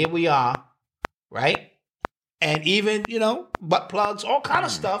 And here we are, right? And even, butt plugs, all kind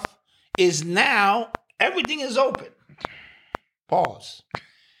of stuff is now, everything is open. Pause.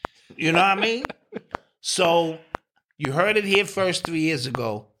 You know what I mean? So, you heard it here first 3 years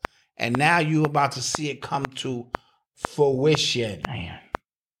ago, and now you're about to see it come to fruition. Man.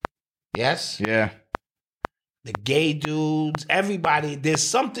 Yes? Yeah. The gay dudes, everybody, there's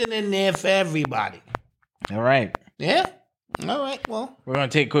something in there for everybody. All right. Yeah. All right. Well, We're going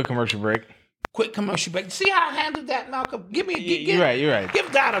to take a quick commercial break. quick commercial break. See how I handled that, Malcolm? Give me a You're right.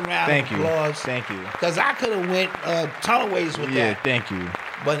 Give that a round Thank of you. applause. Thank you. Because I could have went a ton of ways with Yeah, that. thank you.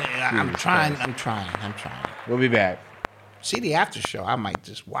 But I'm Jesus trying. Christ. I'm trying. We'll be back. See the after show. I might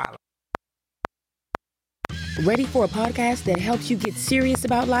just wild. Ready for a podcast that helps you get serious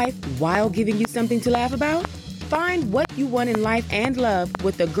about life while giving you something to laugh about? Find what you want in life and love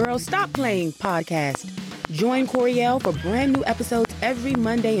with the Girl Stop Playing podcast. Join Coriel for brand new episodes every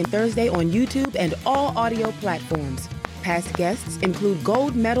Monday and Thursday on YouTube and all audio platforms. Past guests include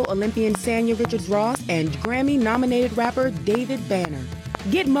gold medal Olympian Sanya Richards-Ross and Grammy-nominated rapper David Banner.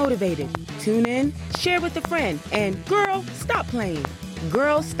 Get motivated, tune in, share with a friend, and girl, stop playing.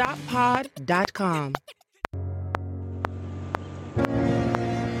 GirlStopPod.com.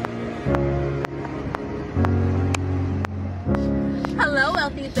 Hello,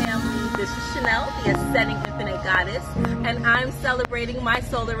 Wealthy family. This is Chanel, the Ascending Infinite Goddess, and I'm celebrating my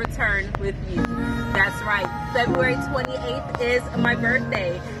solar return with you. That's right. February 28th is my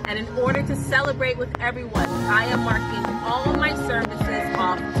birthday, and in order to celebrate with everyone, I am marking all my services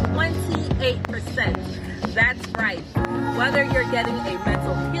off 28%. That's right. Whether you're getting a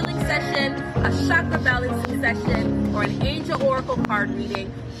mental healing session, a chakra balancing session, or an angel oracle card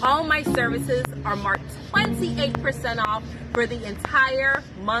reading, all my services are marked 28% off for the entire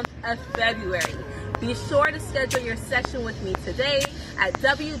month of February. Be sure to schedule your session with me today at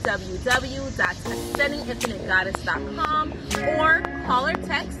www.ascendinginfinitegoddess.com or call or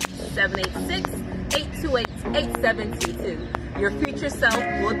text 786-828-8722. Your future self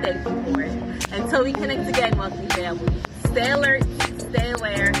will thank you for it. Until we connect again, Wealthy family, stay alert, stay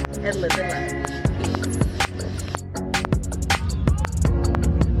aware, and live in love. Peace.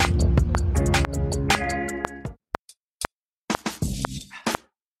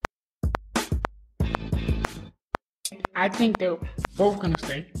 I think they're both going to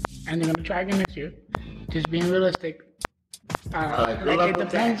stay, and they're going to try again next year. Just being realistic. It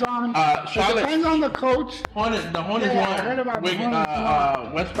depends on the coach. The Hornets Yeah, I heard about the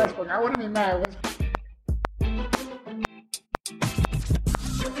Hornets. Westbrook. I wouldn't be mad.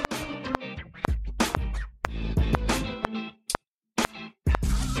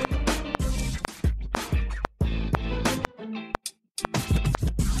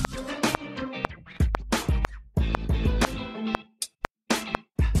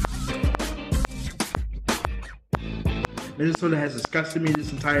 Minnesota has disgusted me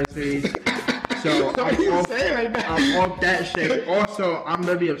this entire series. So I'm off that shit. Also, I'm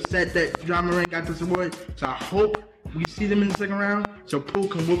really upset that John Moran got this award. So I hope we see them in the second round. So Poole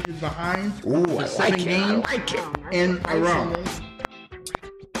can whoop his behind for 7 games in a row.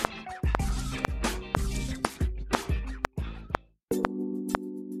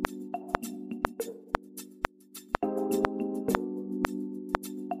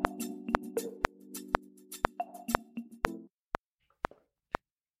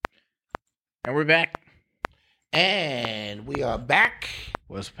 And we're back. And we are back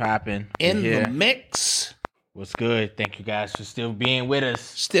What's popping? in the mix. What's good? Thank you guys for still being with us.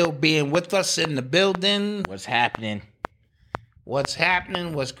 Still being with us in the building. What's happening? What's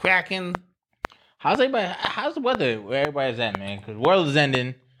happening? What's cracking? How's the weather where everybody's at, man? Because world is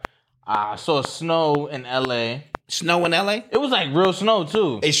ending. I saw snow in LA. Snow in LA? It was like real snow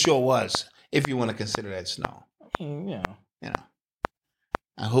too. It sure was, if you want to consider that snow. You know.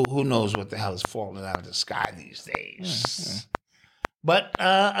 And who knows what the hell is falling out of the sky these days. But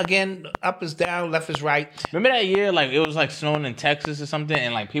again, up is down, left is right. Remember that year, like it was like snowing in Texas or something,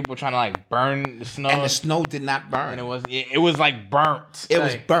 and like people were trying to like burn the snow, And the snow did not burn. and it was like burnt. It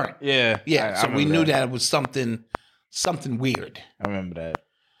was burnt. Yeah, Yeah, I so we remember knew that it was something weird. I remember that.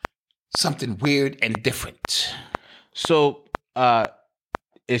 Something weird and different. So,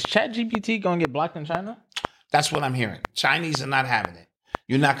 is ChatGPT gonna get blocked in China? That's what I'm hearing. Chinese are not having it.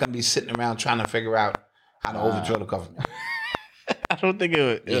 You're not going to be sitting around trying to figure out how to overthrow the government. I don't think it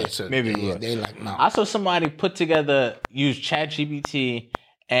would. Yeah, so maybe it would. they like, no. I saw somebody use ChatGPT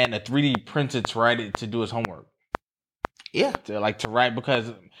and a 3D printer to write it to do his homework. Yeah. To write,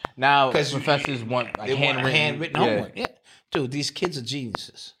 because now professors want like handwritten homework. Yeah. Dude, these kids are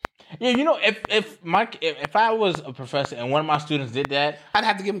geniuses. Yeah, you know, if I was a professor and one of my students did that, I'd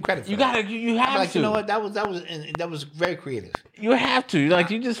have to give them credit for that. You have like, to. You know what? That was very creative. You have to. Like,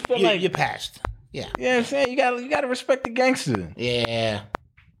 you just feel like you passed. Yeah. You know what I'm saying? You gotta respect the gangster. Yeah.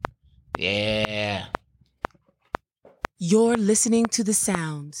 Yeah. You're listening to the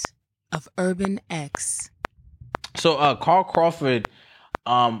sounds of Urban X. So Carl Crawford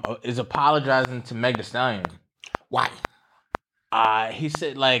is apologizing to Meg Thee Stallion. Why? He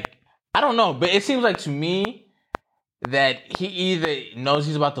said, like, I don't know, but it seems like to me that he either knows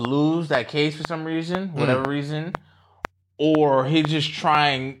he's about to lose that case for some reason, whatever reason, or he's just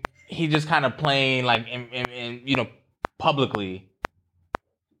trying. He just kind of playing like in publicly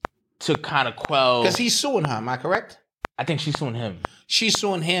to kind of quell. Because he's suing her. Am I correct? I think she's suing him. She's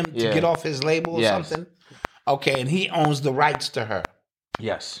suing him to get off his label or something. Okay, and he owns the rights to her.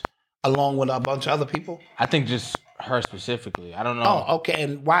 Yes. Along with a bunch of other people? I think just her specifically. I don't know. Oh, okay.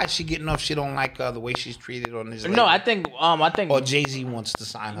 And why is she getting off? She don't like the way she's treated on his label? No, I think or Jay-Z wants to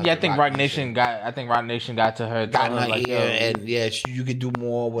sign her. Yeah, I think Roc Nation got to her. Got her like, and you could do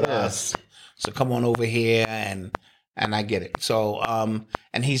more with us. So come on over here and I get it. So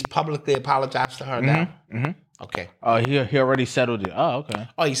and he's publicly apologized to her now. Mm-hmm. Okay. Oh, he already settled it. Oh, okay.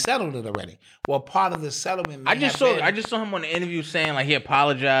 Oh, he settled it already. Well, part of the settlement. I just saw him on the interview saying like he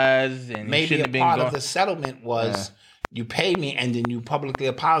apologized and maybe a part of the settlement was you pay me and then you publicly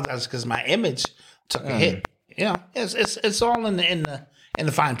apologize because my image took a hit. It's all in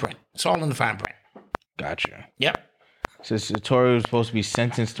the fine print. It's all in the fine print. Gotcha. Yep. So Tory was supposed to be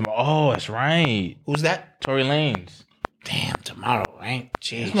sentenced tomorrow. Oh, that's right. Who's that? Tory Lanez. Damn, tomorrow, right?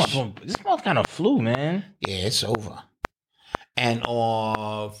 Jeez. This month kind of flew, man. Yeah, it's over. And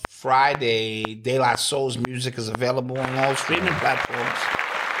on Friday, De La Soul's music is available on all streaming platforms.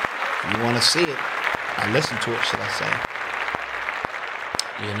 If you want to see it, or listen to it, should I say.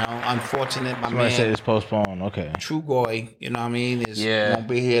 Unfortunate, my man. I said it's postponed, okay. Trugoy, you know what I mean, won't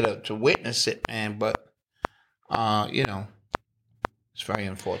be here to witness it, man, but, it's very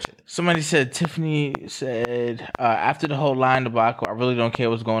unfortunate. Somebody said, Tiffany said, after the whole line debacle, I really don't care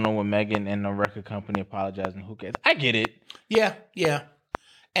what's going on with Megan and the record company apologizing. Who cares? I get it. Yeah.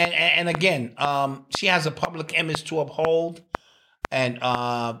 And again, she has a public image to uphold, and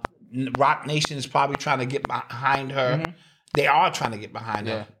Roc Nation is probably trying to get behind her. Mm-hmm. They are trying to get behind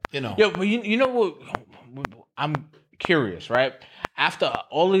her. Yeah, but you know what? I'm curious, right? After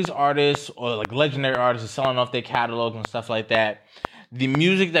all these artists or like legendary artists are selling off their catalogs and stuff like that, the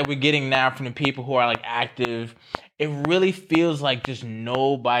music that we're getting now from the people who are like active, it really feels like just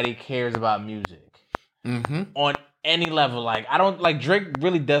nobody cares about music on any level. Like I don't like Drake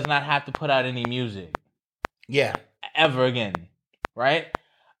really does not have to put out any music, ever again, right?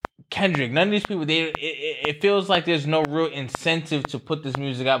 Kendrick, none of these people. It feels like there's no real incentive to put this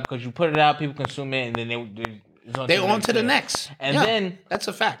music out because you put it out, people consume it, and then they're on to the next. And then that's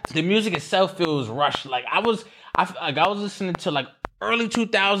a fact. The music itself feels rushed. Like I was listening to like early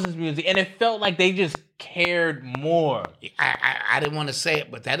 2000s music, and it felt like they just cared more. I didn't want to say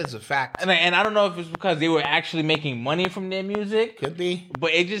it, but that is a fact. And I don't know if it's because they were actually making money from their music. Could be.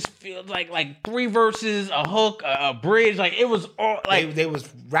 But it just feels like 3 verses, a hook, a bridge. Like it was all like they was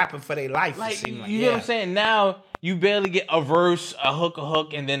rapping for their life. Like, it seemed like. You know what I'm saying? Now you barely get a verse, a hook,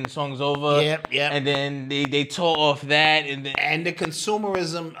 and then the song's over. Yep. And then they tore off that, and the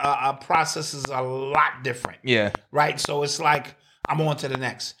consumerism process is a lot different. Yeah. Right. So it's like I'm on to the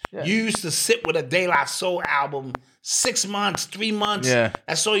next. Yeah. You used to sit with a De La Soul album 6 months, 3 months. Yeah.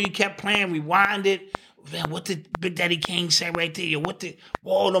 That's all you kept playing. Rewind it. Man, what did Big Daddy Kane say right there?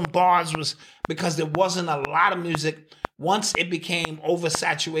 All them bars was because there wasn't a lot of music. Once it became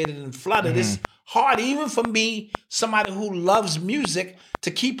oversaturated and flooded, it's hard, even for me, somebody who loves music, to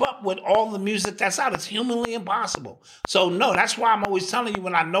keep up with all the music that's out. It's humanly impossible. So, no, that's why I'm always telling you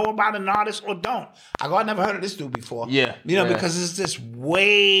when I know about an artist or don't. I never heard of this dude before. Yeah. Because it's just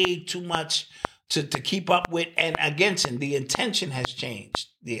way too much to keep up with. And again, the intention has changed.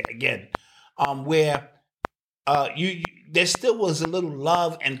 Where there still was a little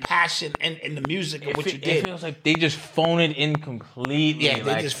love and passion in the music of what you did. It feels like they just phone it in completely. Yeah,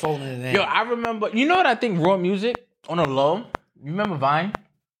 they just phone it in. Yo, I remember, you know what I think raw music on a low? You remember Vine?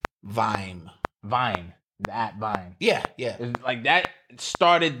 Vine. The app Vine. Yeah. It's like that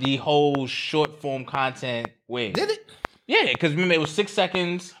started the whole short form content wave. Did it? Yeah, because remember it was 6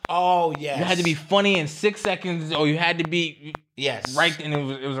 seconds. Oh, yes. You had to be funny in 6 seconds, or you had to be right, and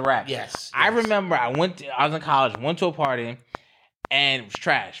it was a rap. Yes. I remember I was in college, went to a party, and it was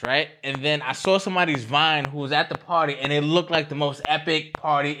trash, right? And then I saw somebody's Vine who was at the party, and it looked like the most epic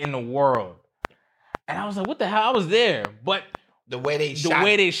party in the world. And I was like, what the hell? I was there, but the way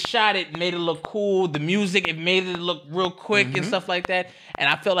they shot it made it look cool. The music, it made it look real quick and stuff like that. And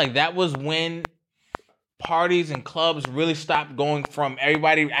I felt like that was when parties and clubs really stopped going from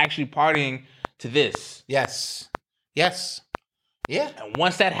everybody actually partying to this. Yes. Yeah. And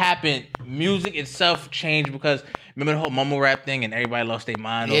once that happened, music itself changed because remember the whole mumble rap thing and everybody lost their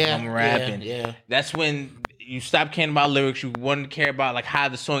mind over mumble rap. And that's when you stopped caring about lyrics. You wanted to care about like how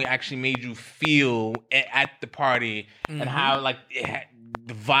the song actually made you feel at the party and how like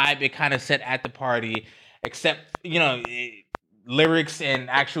the vibe it kind of set at the party, except lyrics and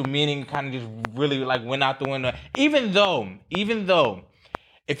actual meaning kind of just really like went out the window. Even though,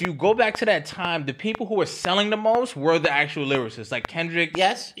 if you go back to that time, the people who were selling the most were the actual lyricists, like Kendrick,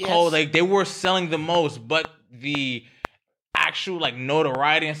 Cole, like they were selling the most, but the actual like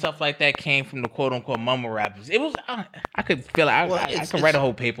notoriety and stuff like that came from the quote unquote mumble rappers. It was I could feel it. I could write a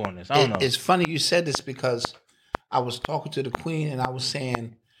whole paper on this. I don't know. It's funny you said this because I was talking to the Queen and I was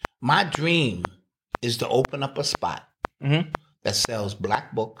saying my dream is to open up a spot that sells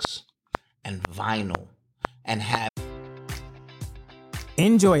black books and vinyl and have.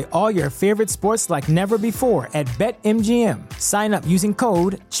 Enjoy all your favorite sports like never before at BetMGM. Sign up using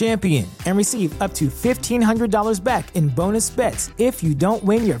code CHAMPION and receive up to $1,500 back in bonus bets if you don't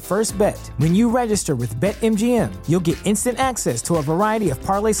win your first bet. When you register with BetMGM, you'll get instant access to a variety of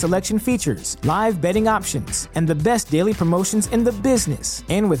parlay selection features, live betting options, and the best daily promotions in the business.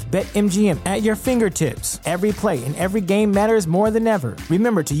 And with BetMGM at your fingertips, every play and every game matters more than ever.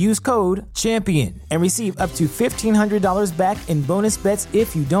 Remember to use code CHAMPION and receive up to $1,500 back in bonus bets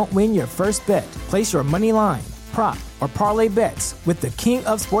if you don't win your first bet. Place your money line, prop, or parlay bets with the king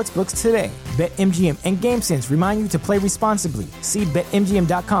of sportsbooks today. BetMGM and GameSense remind you to play responsibly. See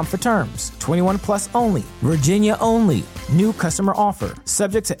BetMGM.com for terms. 21 plus only. Virginia only. New customer offer.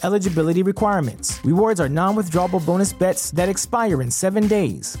 Subject to eligibility requirements. Rewards are non-withdrawable bonus bets that expire in 7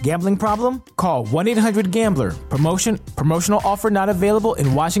 days. Gambling problem? Call 1-800-GAMBLER. Promotional offer not available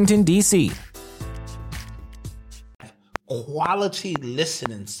in Washington, D.C. Quality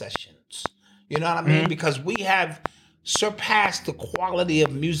listening sessions. You know what I mean? Because we have surpassed the quality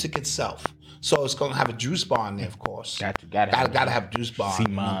of music itself. So it's going to have a juice bar in there, of course. Gotta have juice bar.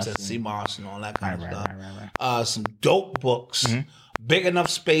 CMOS and all that kind of stuff. Right. Some dope books. Big enough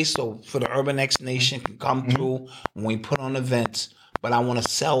space so for the Urban X Nation can come through when we put on events. But I want to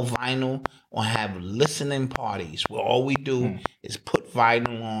sell vinyl or have listening parties where all we do is put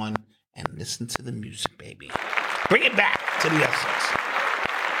vinyl on and listen to the music, baby. Bring it back to the essence.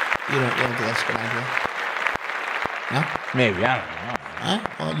 You don't think that's a good idea? No? Maybe. I don't know. Huh?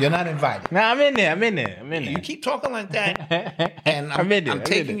 Well, you're not invited. No, I'm in there. You keep talking like that, and I'm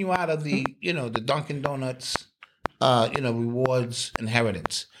taking you out of the, the Dunkin' Donuts, rewards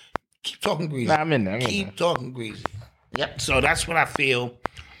inheritance. Keep talking greasy. No, I'm in there. Keep talking greasy. Yep. So that's what I feel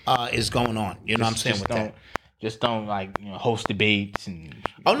is going on. You know what I'm saying with that. Just don't host debates and.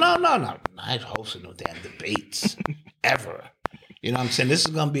 Oh no! I ain't hosting no damn debates ever. You know what I'm saying? This is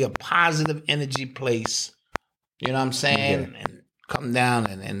gonna be a positive energy place. You know what I'm saying? Yeah. And come down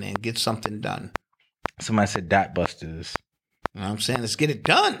and get something done. Somebody said dot busters. You know what I'm saying? Let's get it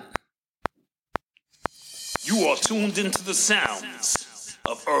done. You are tuned into the sounds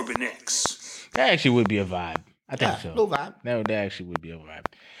of Urban X. That actually would be a vibe. I think so. No vibe. That actually would be a vibe.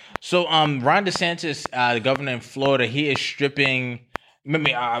 So, Ron DeSantis, the governor in Florida, he is stripping.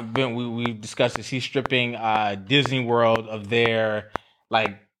 Remember, we discussed this. He's stripping Disney World of their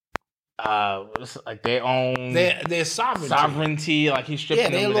their own their sovereignty. Like he's stripping. Yeah,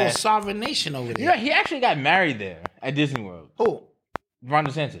 they're a little sovereign nation over there. Yeah, he actually got married there at Disney World. Who? Ron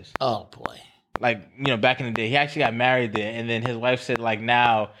DeSantis. Oh boy. Back in the day, he actually got married there, and then his wife said,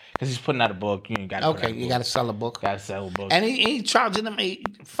 now, because he's putting out a book, you got to sell a book. Got to sell a book, and he charging them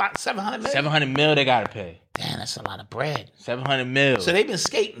 $700 million. $700 million they got to pay. Damn, that's a lot of bread. $700 million. So they've been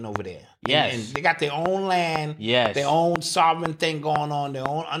skating over there. Yes, and they got their own land. Yes, their own sovereign thing going on. Their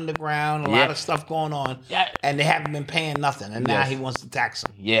own underground. A lot of stuff going on. Yeah, and they haven't been paying nothing. And now he wants to tax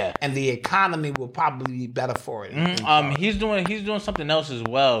them. Yeah, and the economy will probably be better for it. He's doing something else as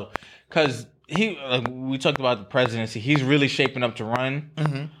well because. We talked about the presidency. He's really shaping up to run.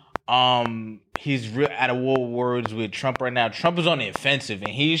 He's at a war with words with Trump right now. Trump is on the offensive,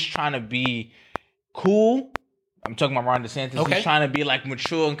 and he's trying to be cool. I'm talking about Ron DeSantis. Okay. He's trying to be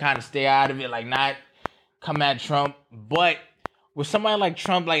mature and kind of stay out of it, not come at Trump. But with somebody like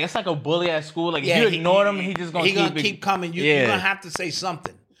Trump, it's like a bully at school. If you ignore him, he's just gonna keep coming. You're gonna have to say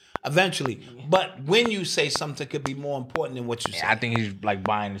something. Eventually. But when you say something could be more important than what you say. I think he's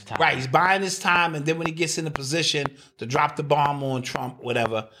buying his time. Right, he's buying his time, and then when he gets in a position to drop the bomb on Trump,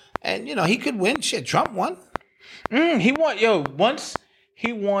 whatever, and he could win. Shit, Trump won. He won. Once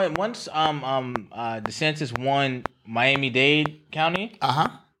DeSantis won Miami-Dade County.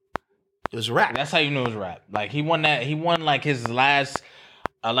 It was a wrap. That's how you know it was a wrap. He won that. He won his last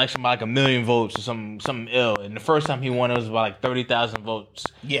election by 1 million votes or something ill. And the first time he won, it was about 30,000 votes.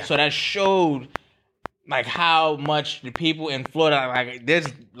 Yeah. So that showed how much the people in Florida there's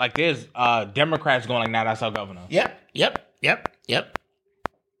Democrats going nah, that's our governor. Yep.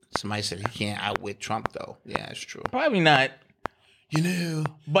 Somebody said he can't outwit Trump though. Yeah, that's true. Probably not. you know.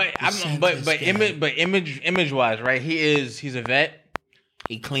 But image wise, right? He's a vet.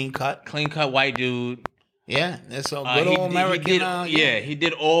 He clean cut white dude. Yeah, that's a good old American. He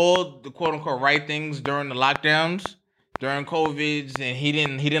did all the quote unquote right things during the lockdowns, during COVIDs, and he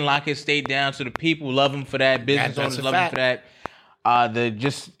didn't lock his state down. So the people love him for that. Business owners love him for that.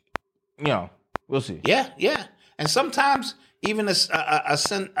 We'll see. Yeah. And sometimes even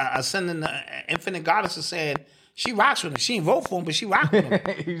ascending the infinite goddess is saying she rocks with him. She ain't vote for him, but she rock with him.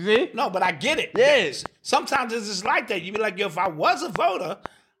 You see? No, but I get it. Yes. Sometimes it's just like that. You be like, yo, if I was a voter,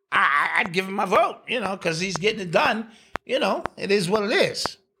 I'd give him my vote, because he's getting it done. It is what it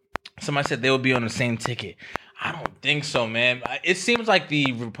is. Somebody said they would be on the same ticket. I don't think so, man. It seems like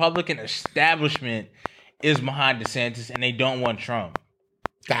the Republican establishment is behind DeSantis and they don't want Trump.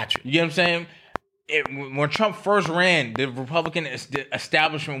 Gotcha. You get what I'm saying? When Trump first ran, the Republican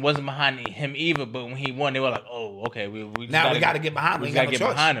establishment wasn't behind him either. But when he won, they were like, "Oh, okay, we got to get behind him. We got to get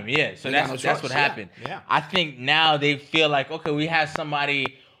behind him." Yeah, so that's what happened. Yeah. I think now they feel like, okay, we have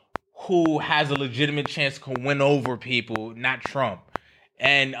somebody who has a legitimate chance to win over people, not Trump.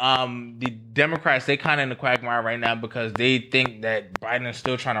 And the Democrats, they kind of in the quagmire right now because they think that Biden is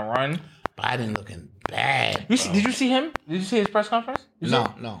still trying to run. Biden looking bad. Did you see him? Did you see his press conference?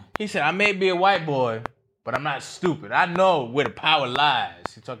 No. He said, "I may be a white boy, but I'm not stupid. I know where the power lies."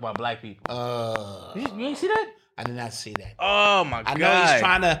 He talked about black people. You ain't see that? I did not see that. Oh my God!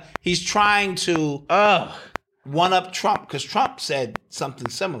 I know he's trying to one up Trump because Trump said something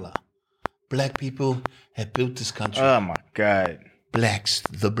similar. Black people have built this country. Oh my God!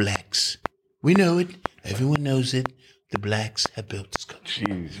 The blacks. We know it. Everyone knows it. The blacks have built this country.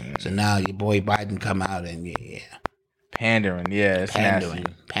 Jeez, so now your boy Biden come out and pandering. Yeah, it's nasty.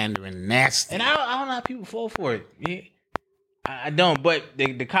 Pandering, nasty. And I don't know how people fall for it. Yeah, I don't. But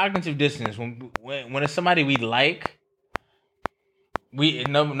the cognitive dissonance when it's somebody we like,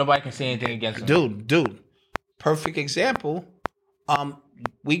 nobody can say anything against them. Dude, perfect example.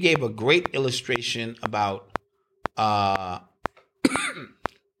 We gave a great illustration about Grant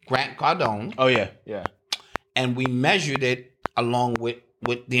Cardone. Oh yeah. And we measured it along with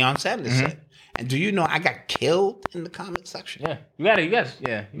what Deion Sanders said. And do you know I got killed in the comment section? Yeah, you got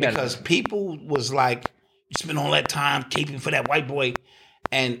it. Because people was like, "You spend all that time caping for that white boy,"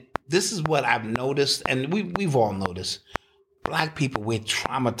 and this is what I've noticed, and we've all noticed. Black people, we're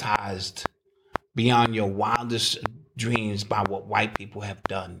traumatized beyond your wildest dreams by what white people have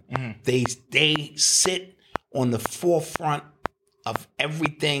done. They sit on the forefront of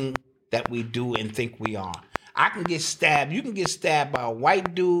everything that we do and think we are. I can get stabbed. You can get stabbed by a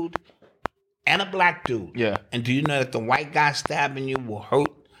white dude and a black dude. Yeah. And do you know that the white guy stabbing you will hurt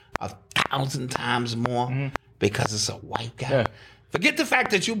 1,000 times more because it's a white guy? Yeah. Forget the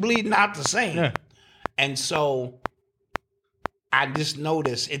fact that you bleeding out the same. Yeah. And so I just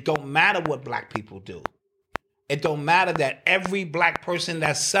noticed it don't matter what black people do. It don't matter that every black person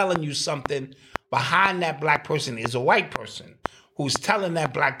that's selling you something, behind that black person is a white person who's telling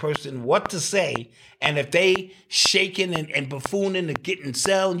that black person what to say. And if they shaking and buffooning and getting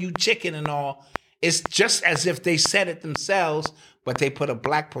selling you chicken and all, it's just as if they said it themselves, but they put a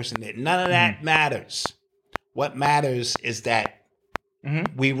black person there. None of that matters. What matters is that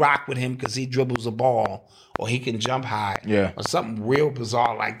we rock with him because he dribbles a ball or he can jump high or something real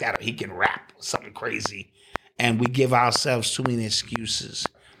bizarre like that, or he can rap or something crazy. And we give ourselves too many excuses.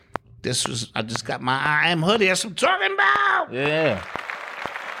 I just got my I Am hoodie. That's what I'm talking about. Yeah.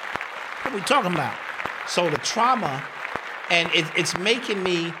 What are we talking about? So the trauma, and it's making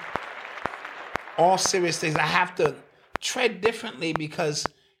me, all serious things, I have to tread differently because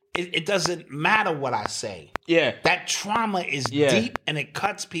it doesn't matter what I say. Yeah. That trauma is deep and it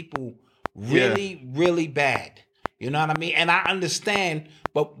cuts people really, really bad. You know what I mean? And I understand,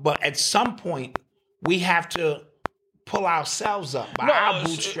 but at some point, we have to pull ourselves up by our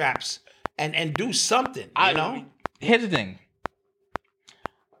bootstraps and do something, you know? Here's the thing.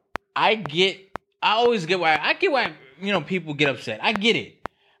 I always get why people get upset. I get it.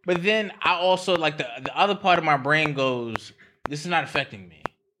 But then I also, like, the other part of my brain goes, this is not affecting me.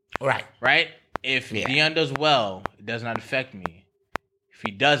 Right. Right? If Deion does well, it does not affect me. If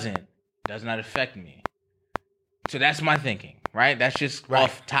he doesn't, it does not affect me. So that's my thinking, right? That's just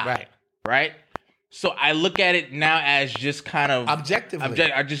off top. Right? So I look at it now as just kind of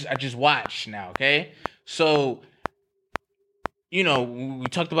objectively. I just watch now, okay? So, we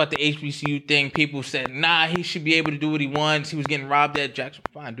talked about the HBCU thing. People said, nah, he should be able to do what he wants. He was getting robbed at Jackson.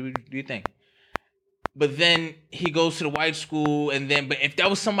 Fine, do your thing. But then he goes to the white school, but if that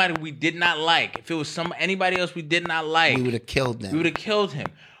was somebody we did not like, if it was anybody else we did not like, we would have killed them. We would have killed him.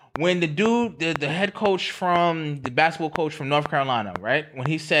 when the dude, the head coach the basketball coach from North Carolina, right? When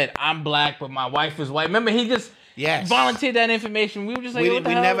he said, "I'm black, but my wife is white." Remember, he just volunteered that information. We were just like, we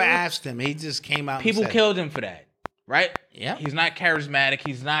never asked him. He just came out. People and said killed him for that, right? Yeah. He's not charismatic.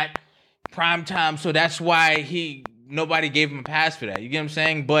 He's not prime time, so that's why nobody gave him a pass for that. You get what I'm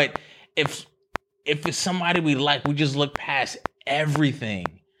saying? But if it's somebody we like, we just look past everything,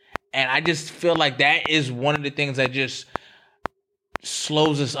 and I just feel like that is one of the things that just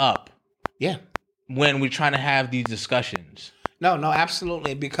slows us up. Yeah. When we're trying to have these discussions. No,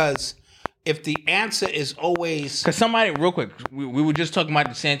 absolutely. Because if the answer is always... Because somebody, real quick, we were just talking about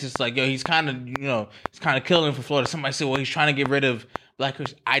DeSantis, like, yo, he's kind of killing for Florida. Somebody said, well, he's trying to get rid of black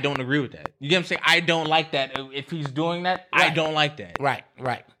people. I don't agree with that. You get what I'm saying? I don't like that. If he's doing that, right. I don't like that. Right.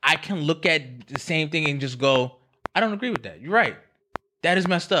 I can look at the same thing and just go, I don't agree with that. You're right. That is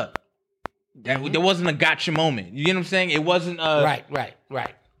messed up. There wasn't a gotcha moment. You get what I'm saying? It wasn't a...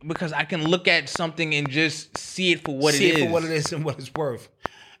 Right. Because I can look at something and just see it for what it is. See it for what it is and what it's worth.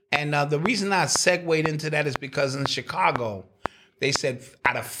 And the reason I segued into that is because in Chicago, they said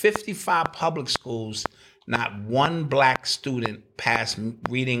out of 55 public schools, not one black student passed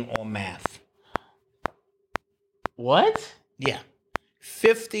reading or math. What? Yeah.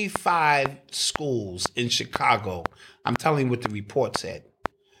 55 schools in Chicago. I'm telling you what the report said.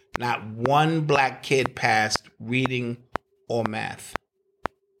 Not one black kid passed reading or math.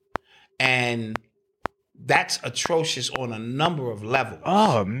 And that's atrocious on a number of levels.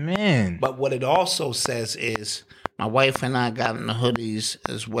 Oh, man. But what it also says is, my wife and I got in the hoodies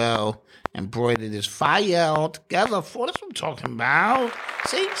as well, embroidered this fire all together. That's what I'm talking about.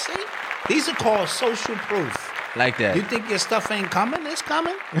 See? These are called social proof. Like that. You think your stuff ain't coming? It's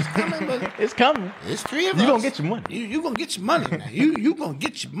coming. But it's coming. It's 3 of us. You gonna get your money. You gonna get your money now. You gonna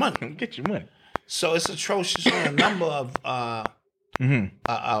get your money. Get your money. So it's atrocious on a number of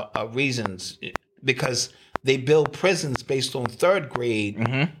reasons, because they build prisons based on third grade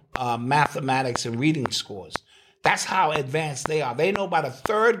mathematics and reading scores. That's how advanced they are. They know by the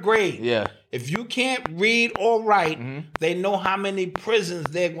third grade. Yeah. If you can't read or write, they know how many prisons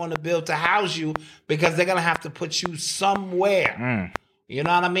they're going to build to house you, because they're going to have to put you somewhere. You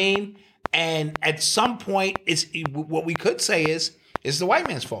know what I mean? And at some point, what we could say is, it's the white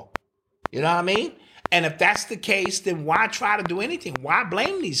man's fault. You know what I mean? And if that's the case, then why try to do anything? Why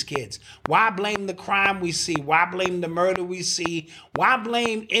blame these kids? Why blame the crime we see? Why blame the murder we see? Why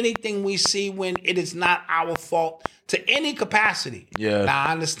blame anything we see when it is not our fault to any capacity? Yeah. Now,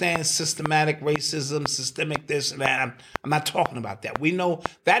 I understand systematic racism, systemic this and that. I'm not talking about that. We know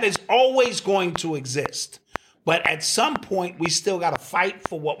that is always going to exist. But at some point, we still got to fight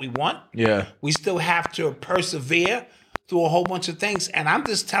for what we want. Yeah. We still have to persevere through a whole bunch of things. And I'm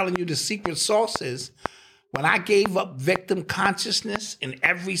just telling you, the secret sauce is, when I gave up victim consciousness in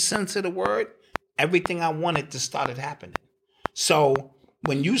every sense of the word, everything I wanted just started happening. So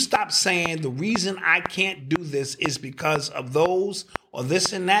when you stop saying the reason I can't do this is because of those or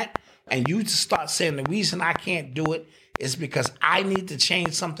this and that, and you just start saying the reason I can't do it is because I need to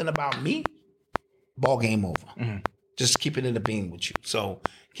change something about me, ball game over. Just keeping it a beam with you. So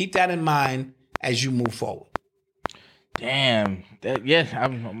keep that in mind as you move forward. Damn.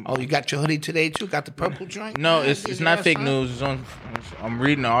 You got your hoodie today too? Got the purple joint? No, it's not fake news. It's on. I'm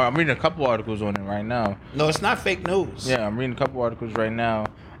reading a couple articles on it right now. No, it's not fake news. Yeah, I'm reading a couple articles right now,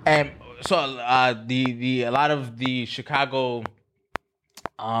 and so a lot of the Chicago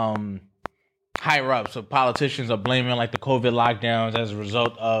higher ups, so politicians are blaming like the COVID lockdowns as a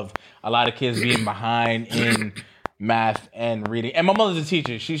result of a lot of kids being behind in math and reading. And my mother's a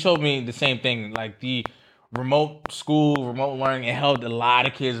teacher. She showed me the same thing, like the remote school, remote learning, it held a lot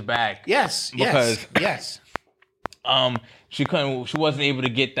of kids back. Yes. She wasn't able to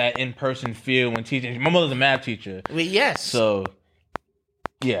get that in-person feel when teaching. My mother's a math teacher. Well, yes. So,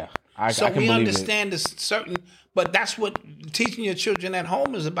 yeah, I can believe it. So we understand this certain, but that's what teaching your children at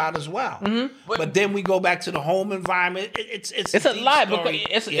home is about as well. But then we go back to the home environment. It's a lot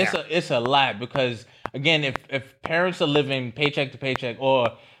because it's a lot because again, if parents are living paycheck to paycheck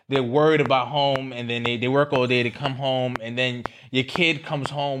or they're worried about home, and then they work all day to come home, and then your kid comes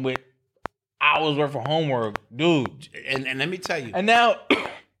home with hours worth of homework, dude. And let me tell you. And now,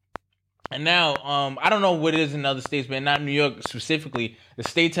 I don't know what it is in other states, but not New York specifically. The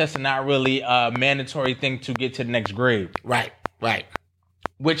state tests are not really a mandatory thing to get to the next grade. Right.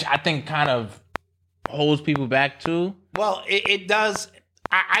 Which I think kind of holds people back too. Well, it does.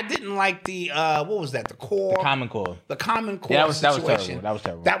 I didn't like the what was that? The core, the Common Core. The Common Core. Yeah,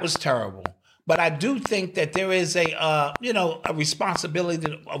 that was terrible. But I do think that there is a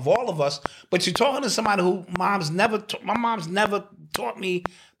responsibility of all of us. But you're talking to somebody who my mom's never taught me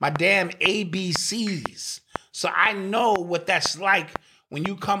my damn ABCs. So I know what that's like when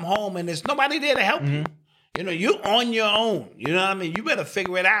you come home and there's nobody there to help you. You know, you're on your own. You know what I mean? You better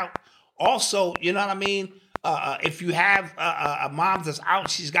figure it out. Also, you know what I mean? If you have a mom that's out,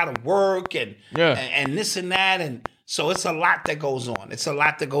 she's got to work and this and that. And so it's a lot that goes on. It's a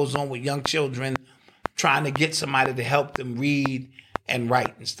lot that goes on with young children trying to get somebody to help them read and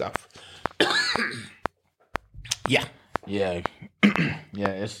write and stuff. Yeah. Yeah. Yeah,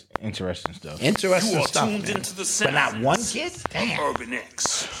 it's interesting stuff. Interesting You are stuff. tuned man. into the But not sounds one kid? of Damn. Urban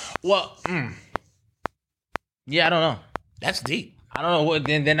X. Well, yeah, I don't know. That's deep. I don't know what.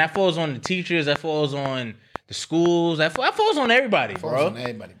 Then that falls on the teachers. That falls on the schools. That falls on everybody, bro. Falls on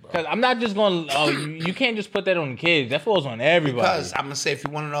everybody, bro. Because I'm not just going. Oh, you can't just put that on the kids. That falls on everybody. Because I'm gonna say, if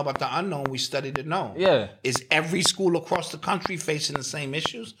you want to know about the unknown, we study the known. Yeah. Is every school across the country facing the same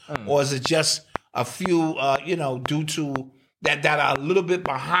issues, or is it just a few, due to that are a little bit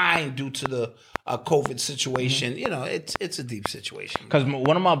behind due to the COVID situation? You know, it's a deep situation. Because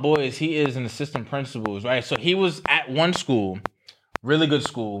one of my boys, he is an assistant principal, right? So he was at one school, really good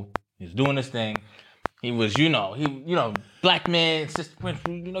school. He's doing this thing. He was, black man, assistant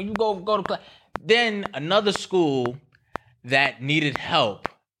principal. You know, you go to class. Then another school that needed help.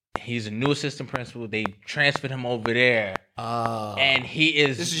 He's a new assistant principal. They transferred him over there. And he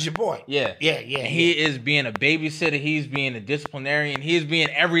is... This is your boy. Yeah. Yeah. And he is being a babysitter. He's being a disciplinarian. He is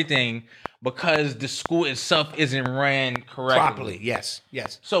being everything because the school itself isn't ran correctly. Properly, yes.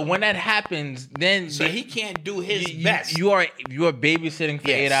 So when that happens, then... So he can't do his best. You are babysitting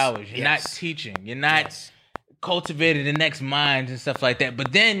for 8 hours. You're not Yes. teaching. You're not cultivating the next minds and stuff like that.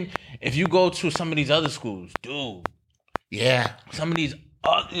 But then if you go to some of these other schools, dude. Yeah. Some of these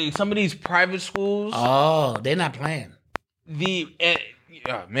private schools. Oh, they're not playing. The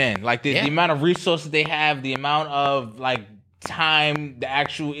amount of resources they have, the amount of time, the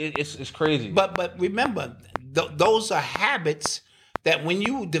actual it's crazy. But remember, those are habits that when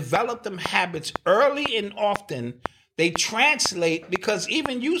you develop them habits early and often, they translate. Because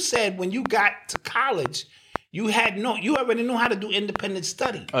even you said when you got to college, you already knew how to do independent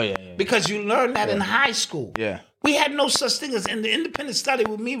study. Oh yeah. Because you learned that in high school. Yeah. We had no such thing as in the independent study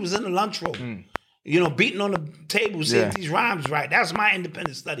with me was in the lunchroom. Beating on the table, seeing these rhymes right. That's my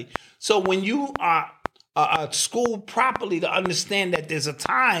independent study. So when you are schooled properly to understand that there's a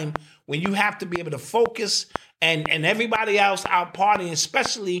time when you have to be able to focus and everybody else out partying,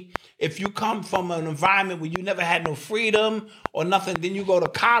 especially if you come from an environment where you never had no freedom or nothing, then you go to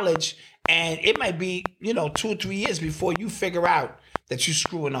college and it might be, 2 or 3 years before you figure out that you're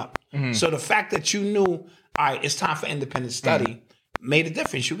screwing up. So the fact that you knew, all right, it's time for independent study made a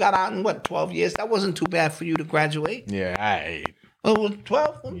difference. You got out in 12 years? That wasn't too bad for you to graduate. Yeah, I. Oh,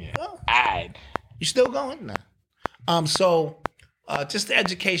 12? Yeah. Oh. I. You still going? No. So just the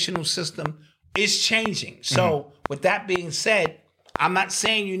educational system is changing. So with that being said, I'm not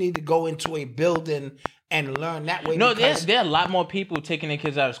saying you need to go into a building and learn that way. No, there are a lot more people taking their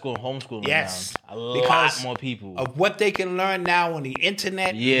kids out of school and homeschooling. Yes. Now. A lot more people. Of what they can learn now on the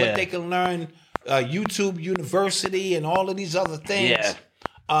internet, what they can learn YouTube University and all of these other things.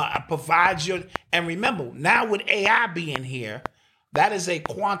 Provides your... And remember, now with AI being here, that is a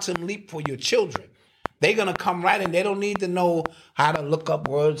quantum leap for your children. They're going to come right in. They don't need to know how to look up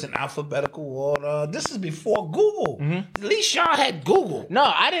words in alphabetical order. This is before Google. At least y'all had Google. No,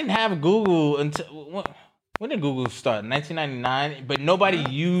 I didn't have Google until... When did Google start? 1999? But nobody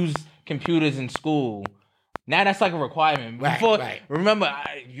used computers in school. Now that's like a requirement. Before, remember,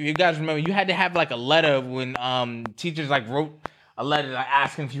 you guys remember, you had to have a letter when teachers wrote a letter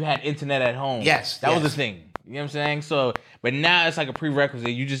asking if you had internet at home. Yes. That was the thing. You know what I'm saying? So, but now it's like a prerequisite.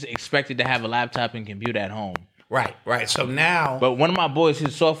 You just expected to have a laptop and computer at home. Right. So now... But one of my boys, he's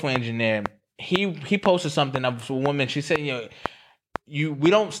a software engineer, he posted something up to a woman. She said, we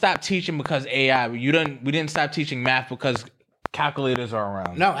don't stop teaching because AI. We didn't stop teaching math because calculators are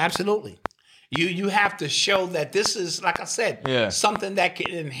around. No, absolutely. You have to show that this is, like I said, something that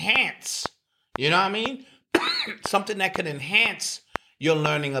can enhance. You know what I mean? Something that can enhance your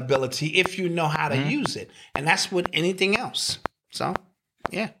learning ability if you know how to use it, and that's with anything else. So,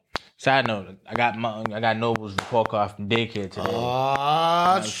 yeah. Side note: I got Noble's report card from daycare today.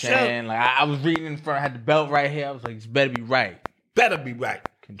 Oh, shit! I was reading in front. I had the belt right here. I was like, "This better be right." Better be right.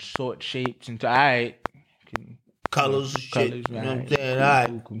 Can sort shapes into colors, shit. Right. You know what I'm saying? All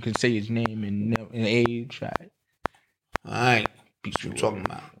right. Can say his name and age. Right. All right. What you talking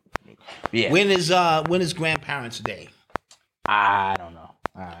about? Yeah. When is Grandparents' Day? I don't know.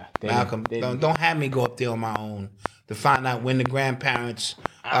 Malcolm, don't have me go up there on my own to find out when the grandparents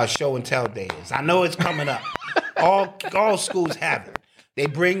show and tell day is. I know it's coming up. All schools have it. They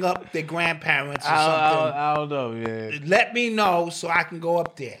bring up their grandparents or something. I don't know, yeah. Let me know so I can go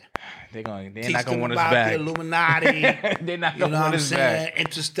up there. They're Teach not gonna them want us about back. the Illuminati. They're not You know gonna what want I'm us saying? back.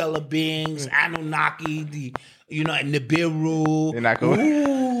 Interstellar beings, Anunnaki, and Nibiru. They're not going.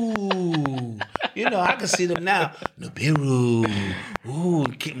 Ooh. I can see them now. Nibiru. Ooh,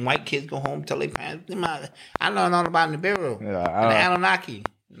 white kids go home, tell their parents. I know nothing about Nibiru. Yeah, and the Anunnaki.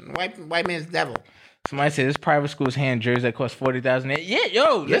 White man's devil. Somebody said this private school's hand jersey that costs $40,000.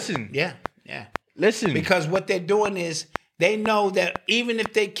 Yeah, listen. Yeah. Listen. Because what they're doing is they know that even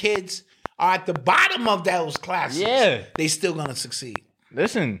if their kids are at the bottom of those classes, they still gonna succeed.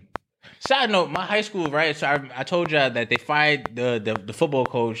 Listen. Side note, my high school, right? So I told y'all that they fired the football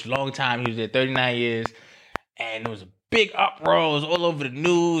coach long time. He was there 39 years. And there was a big uproar. It was all over the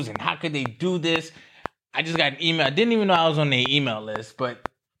news. And how could they do this? I just got an email. I didn't even know I was on their email list. But,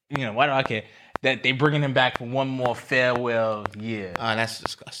 why do I care? That they bringing him back for one more farewell year. Oh, that's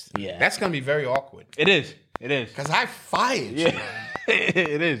disgusting. Yeah. That's going to be very awkward. It is. Because I fired you.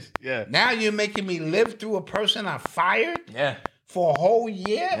 It is. Yeah. Now you're making me live through a person I fired? Yeah. For a whole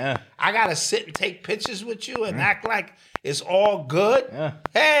year? Yeah. I got to sit and take pictures with you and act like it's all good? Yeah.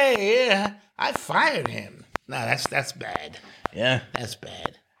 Hey, I fired him. No, that's bad. Yeah. That's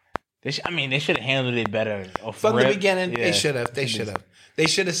bad. They should have handled it better. From the beginning, they should have. They should have. They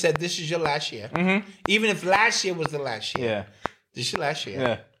should have said, this is your last year. Mm-hmm. Even if last year was the last year. Yeah. This is your last year.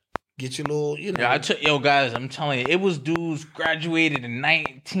 Yeah. Get your little, guys, I'm telling you, it was dudes graduated in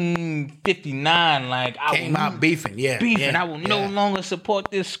 1959. Like, I came out beefing. Yeah. Beefing. I will no longer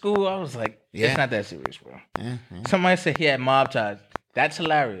support this school. I was like, it's not that serious, bro. Yeah. Somebody said he had mob ties. That's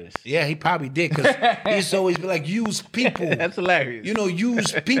hilarious. Yeah, he probably did, because he used to always be like, use people. That's hilarious.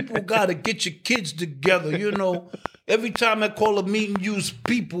 Use people, gotta get your kids together, Every time I call a meeting, use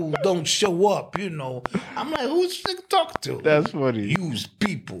people don't show up, I'm like, who's this nigga talking to? That's funny. Use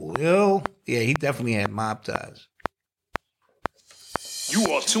people, Yeah, he definitely had mob ties.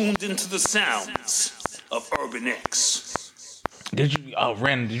 You are tuned into the sounds of Urban X.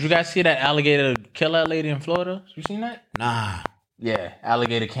 Ren, did you guys see that alligator kill that lady in Florida? You seen that? Nah. Yeah,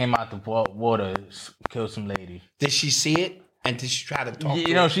 alligator came out the water, killed some lady. Did she see it? And did she try to talk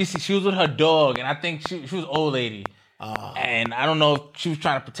to her? She was with her dog, and I think she was an old lady. And I don't know if she was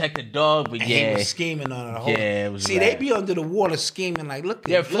trying to protect the dog, but he was scheming on her. It was See, bad. they be under the water scheming like, look.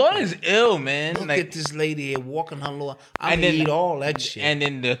 Florida's ill, man. Look at this lady here walking her lawn. I'm gonna eat all that shit. And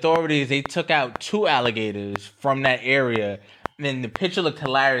then the authorities, they took out 2 alligators from that area. And then the picture looked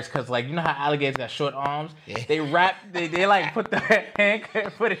hilarious because, you know how alligators got short arms? Yeah. They put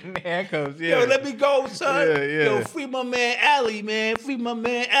the put it in the handcuffs. Yeah. Yo, let me go, son. Yeah. Yo, free my man Allie, man. Free my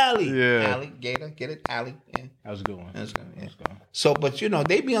man Allie. Yeah. Alligator, get it? Allie. Yeah. That was a good one. That's good. Yeah. So, but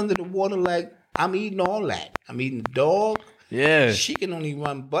they be under the water like, I'm eating all that. I'm eating the dog. Yeah. She can only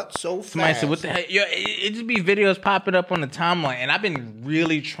run but so fast. Somebody said, what the heck? Yo, it just be videos popping up on the timeline. And I've been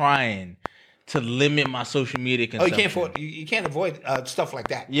really trying to limit my social media consumption. You can't avoid stuff like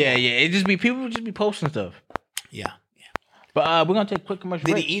that. Yeah. It just be people just be posting stuff. Yeah. But we're gonna take a quick commercial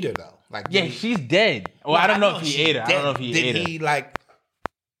break. Did he eat her though? She's dead. Well, I don't know if he ate her. I don't know if he ate her. Did he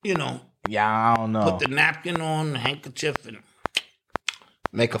Yeah, I don't know. Put the napkin on, the handkerchief, and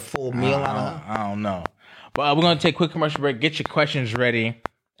make a full meal out of her? I don't know. But we're gonna take a quick commercial break. Get your questions ready,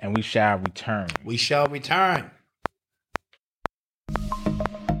 and we shall return. We shall return.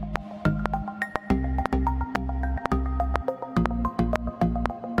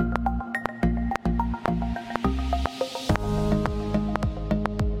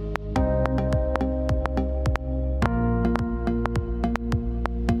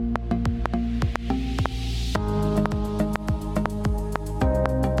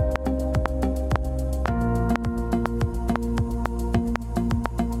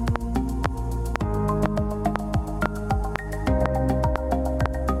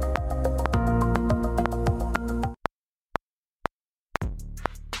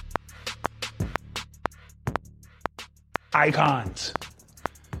 Icons.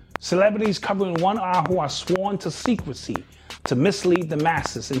 Celebrities covering one eye who are sworn to secrecy to mislead the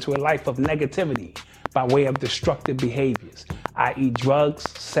masses into a life of negativity by way of destructive behaviors, i.e. drugs,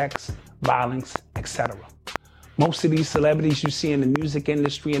 sex, violence, etc. Most of these celebrities you see in the music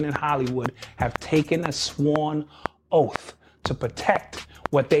industry and in Hollywood have taken a sworn oath to protect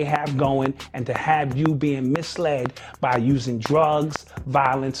what they have going and to have you being misled by using drugs,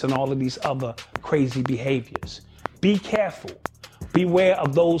 violence, and all of these other crazy behaviors. Be careful. Beware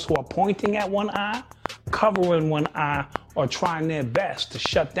of those who are pointing at one eye, covering one eye, or trying their best to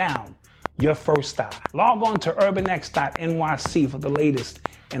shut down your first eye. Log on to urbanx.nyc for the latest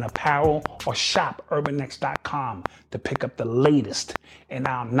in apparel or shop urbanx.com to pick up the latest in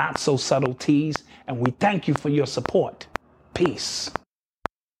our not so subtle teas. And we thank you for your support. Peace.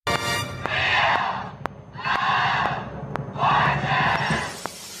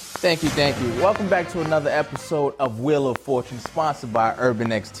 Thank you. Welcome back to another episode of Wheel of Fortune, sponsored by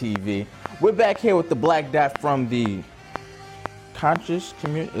UrbanX TV. We're back here with the Black Dot from the Conscious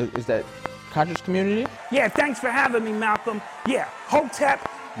Community. Is that Conscious Community? Yeah, thanks for having me, Malcolm. Yeah, Hotep,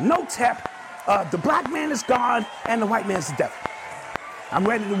 Notep, the black man is God and the white man's the devil. I'm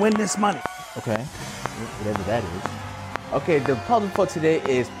ready to win this money. Okay, whatever that is. Okay, the puzzle for today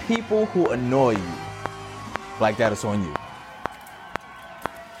is people who annoy you. Black Dot is on you.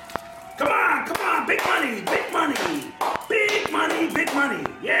 Come on, big money,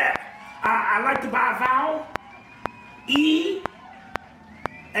 yeah. I like to buy a vowel, E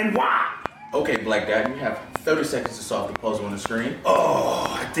and Y. Okay, Black Dot, you have 30 seconds to solve the puzzle on the screen. Oh,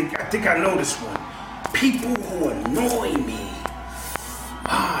 I think I know this one. People who annoy me.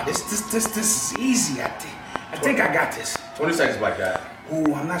 This is easy, I think I got this. 20 seconds, Black Dot.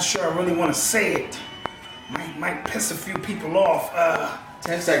 Ooh, I'm not sure I really want to say it. Might piss a few people off.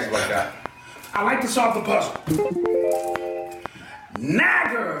 10 seconds, Black Dot. I like to solve the puzzle.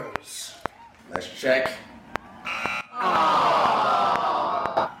 Naggers. Let's check.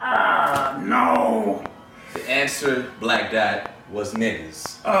 No. The answer, Black Dot, was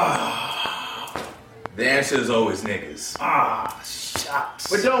niggas. The answer is always niggas. Shucks.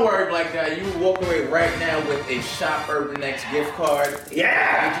 But don't worry, Black Dot. You walk away right now with a Shop UrbanX gift card.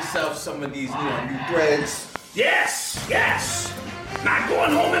 Yeah. Get yourself some of these new threads. Yes. Not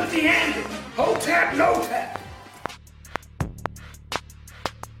going home empty-handed. Hotep, no tap.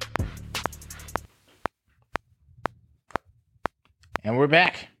 And we're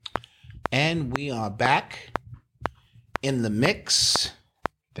back. And we are back in the mix.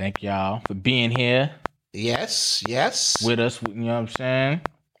 Thank y'all for being here. Yes. With us, you know what I'm saying?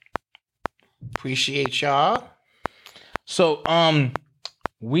 Appreciate y'all. So,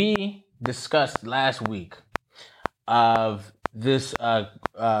 we discussed last week of this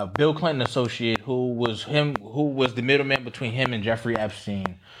Bill Clinton associate who was the middleman between him and Jeffrey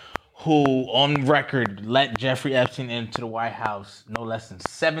Epstein, who on record let Jeffrey Epstein into the White House no less than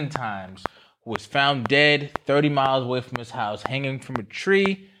 7 times, who was found dead 30 miles away from his house, hanging from a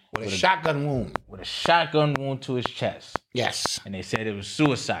tree with a shotgun wound. With a shotgun wound to his chest. Yes. And they said it was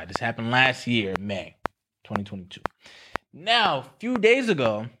suicide. This happened last year, May 2022. Now, a few days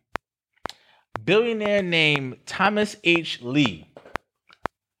ago, a billionaire named Thomas H. Lee,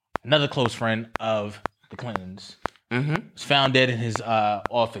 another close friend of the Clintons, was found dead in his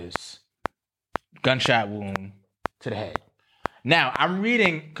office. Gunshot wound to the head. Now, I'm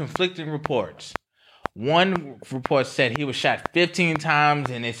reading conflicting reports. One report said he was shot 15 times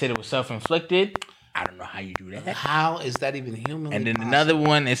and they said it was self-inflicted. I don't know how you do that. How is that even humanly And then possible? another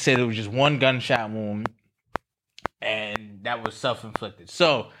one, it said it was just one gunshot wound and that was self-inflicted.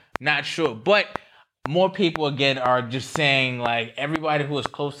 So, not sure. But more people, again, are just saying, like, everybody who is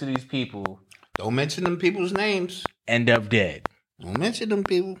close to these people... Don't mention them people's names. End up dead. Don't mention them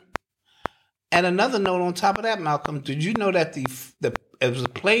people. And another note on top of that, Malcolm, did you know that it was a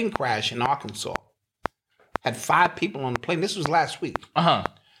plane crash in Arkansas? Had 5 people on the plane. This was last week. 5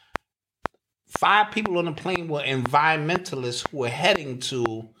 people on the plane were environmentalists who were heading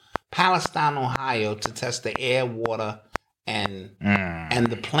to Palestine, Ohio to test the air, water, and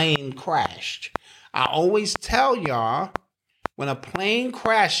the plane crashed. I always tell y'all, when a plane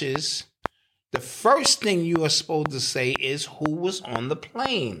crashes, the first thing you are supposed to say is who was on the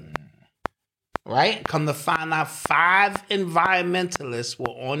plane. Right? Come to find out 5 environmentalists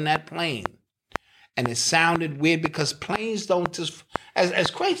were on that plane. And it sounded weird because planes don't just,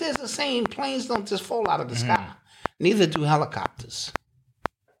 as crazy as it's saying, planes don't just fall out of the sky. Neither do helicopters.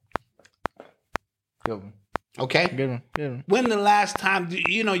 Good one. Okay? Good one. When the last time,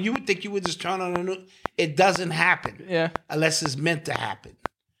 you would think you would just turn on the news. It doesn't happen. Yeah. Unless it's meant to happen.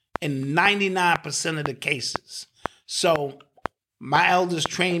 In 99% of the cases. So my elders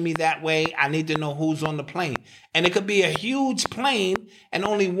trained me that way. I need to know who's on the plane. And it could be a huge plane and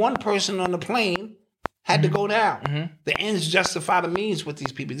only one person on the plane had to go down. The ends justify the means with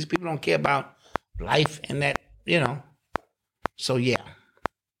these people. These people don't care about life and that, So, yeah.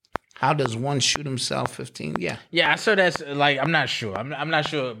 How does one shoot himself 15? Yeah. Yeah, I saw that's like, I'm not sure. I'm not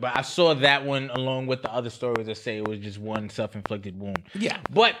sure, but I saw that one along with the other stories that say it was just one self-inflicted wound. Yeah.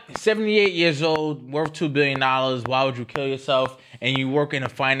 But 78 years old, worth $2 billion. Why would you kill yourself? And you work in a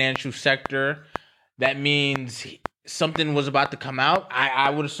financial sector. That means something was about to come out. I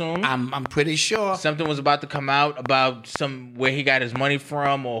would assume. I'm pretty sure something was about to come out about where he got his money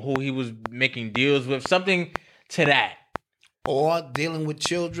from or who he was making deals with. Something to that. Or dealing with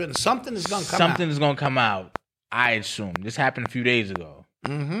children. Something is going to come out. Something is going to come out. I assume this happened a few days ago.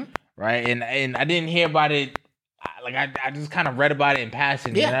 Mm-hmm. Right, and I didn't hear about it. Like I just kind of read about it in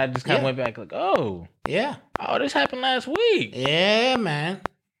passing, and I just kind of went back like, oh, this happened last week. Yeah, man.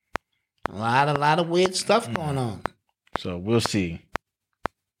 A lot of weird stuff going on. So we'll see.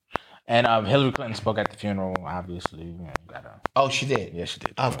 And Hillary Clinton spoke at the funeral. Obviously, you know, oh, she did. Yeah, she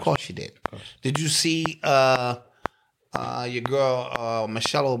did. Of course she did. Did you see your girl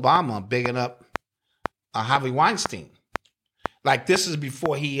Michelle Obama bigging up Harvey Weinstein? Like this is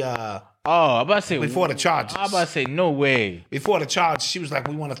before he. I'm about to say before the charges. I'm about to say no way. Before the charge, she was like,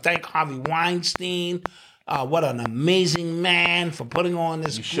 "We want to thank Harvey Weinstein. What an amazing man for putting on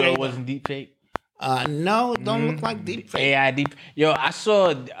this." You sure it wasn't deep fake? No, it don't look like deep fake. AI deep. Yo, I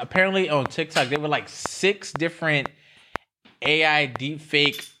saw apparently on TikTok there were like 6 different AI deep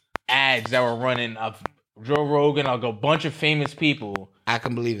fake ads that were running of Joe Rogan, like a bunch of famous people. I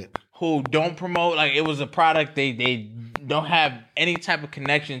can believe it. Who don't promote, like it was a product they don't have any type of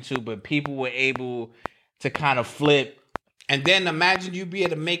connection to, but people were able to kind of flip. And then imagine you be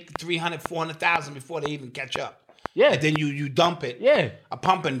able to make 300,000, 400,000 before they even catch up. Yeah. And then you dump it. Yeah. A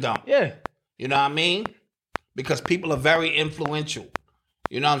pump and dump. Yeah. You know what I mean? Because people are very influential.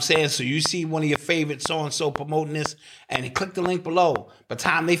 You know what I'm saying? So you see one of your favorite so-and-so promoting this, and you click the link below. By the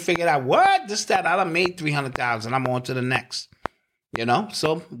time they figured out, what? This, that, I done made 300,000. I'm on to the next. You know?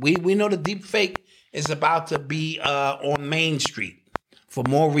 So we know the deep fake is about to be on Main Street for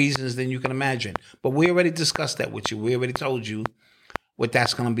more reasons than you can imagine. But we already discussed that with you. We already told you what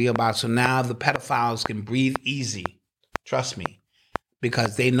that's going to be about. So now the pedophiles can breathe easy. Trust me.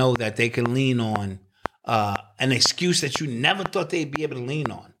 Because they know that they can lean on an excuse that you never thought they'd be able to lean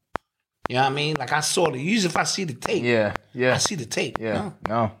on. You know what I mean? Like I saw usually if I see the tape. Yeah. I see the tape. Yeah.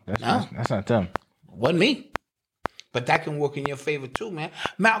 No, that's not them. Wasn't me. But that can work in your favor too, man.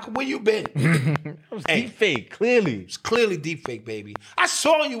 Malcolm, where you been? It was deep fake, clearly. It's clearly deep fake, baby. I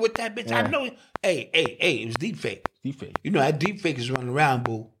saw you with that bitch. Yeah. I know it. Hey, it was deep fake. Deep fake. You know that deep fake is running around,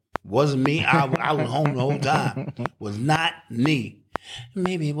 boo. Wasn't me. I was home the whole time. Was not me.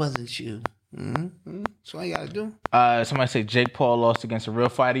 Maybe it wasn't you. Mm-hmm. That's all you gotta do. Somebody say Jake Paul lost against a real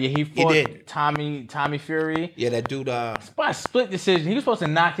fighter. Yeah, he fought Tommy Fury. Yeah, that dude. By split decision. He was supposed to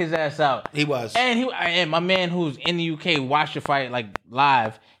knock his ass out. He was. And my man who's in the UK watched the fight like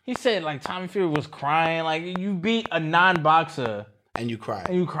live. He said like Tommy Fury was crying. Like you beat a non-boxer and you cry.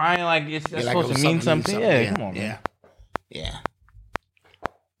 And you crying like that's supposed to mean something. Yeah, come on, man. Yeah.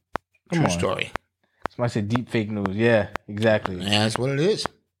 True story. Somebody said deep fake news. Yeah, exactly. Yeah, that's what it is.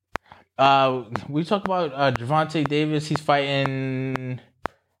 We talk about Gervonta Davis. He's fighting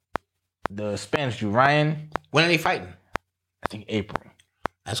the Spanish dude, Ryan. When are they fighting? I think April.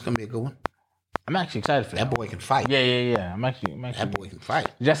 That's gonna be a good one. I'm actually excited for that. That boy can fight. Yeah. I'm actually. That boy can fight.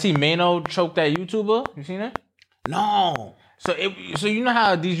 Did y'all see Mano choke that YouTuber? You seen it? No. So you know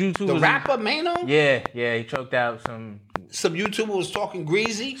how these YouTubers, the rapper Mano? Yeah, he choked out some YouTuber was talking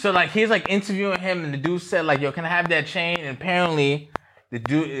greasy. So like he's like interviewing him, and the dude said like, "Yo, can I have that chain?" And apparently, the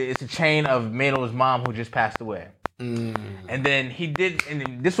dude, it's a chain of Mano's mom who just passed away. And then he did,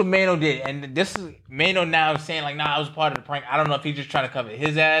 and this is what Mano did, and this is Mano now saying like, "Nah, I was part of the prank." I don't know if he's just trying to cover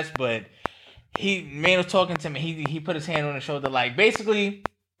his ass, but Mano's talking to him, and he put his hand on his shoulder, like basically,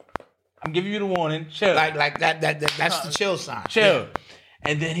 I'm giving you the warning, chill. Like that's the chill sign. Chill. Yeah.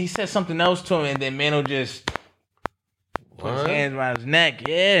 And then he said something else to him, and then Mano just put his hands around his neck.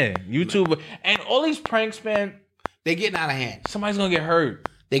 Yeah, YouTuber, and all these pranks, man, they're getting out of hand. Somebody's gonna get hurt.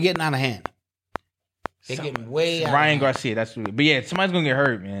 They're getting out of hand. They're getting way out. Ryan Garcia, that's weird. But yeah, somebody's gonna get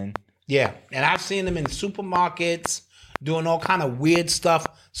hurt, man. Yeah, and I've seen them in supermarkets doing all kind of weird stuff.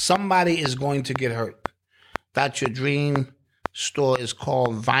 Somebody is going to get hurt. That's your dream store is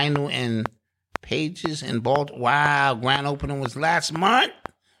called Vinyl and Pages in Baltimore. Wow, grand opening was last month.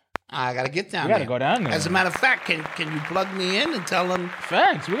 I gotta get down there. We gotta go down there. As a matter of fact, can you plug me in and tell them?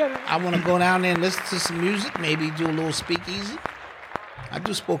 Facts. I want to go down there and listen to some music. Maybe do a little speakeasy. I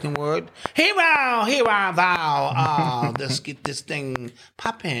do spoken word. Here I vow. Let's get this thing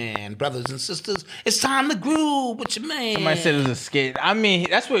popping, brothers and sisters. It's time to groove with your man. Somebody said it was a skit. I mean,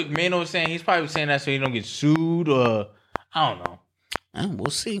 that's what Mano was saying. He's probably saying that so he don't get sued or I don't know.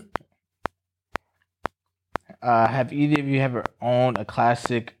 We'll see. Have either of you ever owned a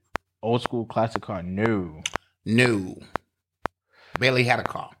old school classic car? No. Barely had a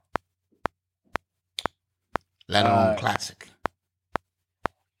car. Let alone classic.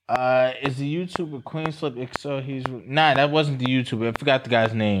 Is the YouTuber Queen Slip XO? Nah, that wasn't the YouTuber. I forgot the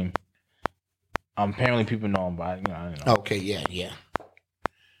guy's name. Apparently people know him, but I don't know. Okay, yeah.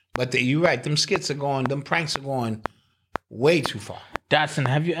 But you're right. Them pranks are going way too far. Dotson,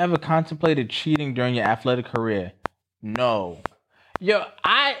 have you ever contemplated cheating during your athletic career? No. Yo,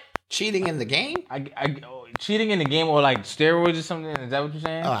 cheating in the game? Cheating in the game or like steroids or something? Is that what you're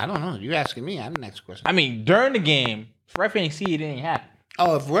saying? Oh, I don't know. You're asking me. I didn't ask a question. I mean, during the game, if ref ain't see it, it ain't happen.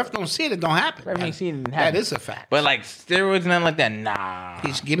 Oh, if ref don't see it, it don't happen. Ref ain't see it, it didn't happen. That is a fact. But like steroids, nothing like that, nah.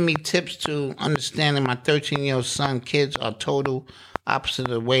 He's giving me tips to understanding my 13-year-old son. Kids are total opposite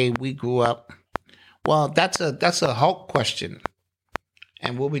of the way we grew up. Well, that's a Hulk question.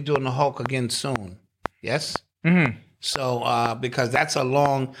 And we'll be doing the Hulk again soon. Yes? Mm-hmm. So, because that's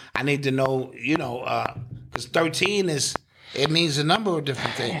I need to know, because 13 it means a number of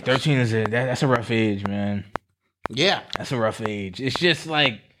different things. 13 that's a rough age, man. Yeah. That's a rough age. It's just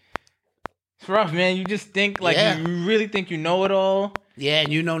like, it's rough, man. You just think like, you really think you know it all. Yeah,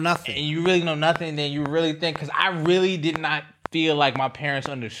 and you know nothing. And you really know nothing, then you really think, because I really did not feel like my parents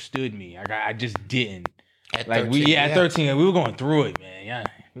understood me. I just didn't. At like 13, at 13, we were going through it, man. Yeah,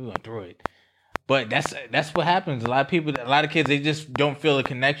 we were going through it. But that's what happens. A lot of kids, they just don't feel a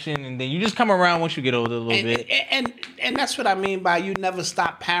connection, and then you just come around once you get older a little bit. And that's what I mean by you never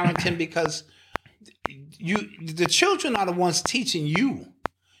stop parenting, because the children are the ones teaching you.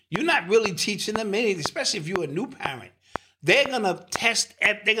 You're not really teaching them anything, especially if you're a new parent. They're gonna test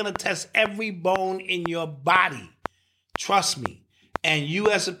every bone in your body. Trust me. And you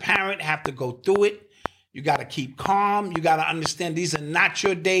as a parent have to go through it. You got to keep calm. You got to understand these are not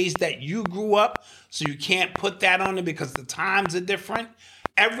your days that you grew up, so you can't put that on them because the times are different.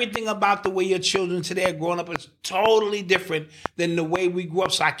 Everything about the way your children today are growing up is totally different than the way we grew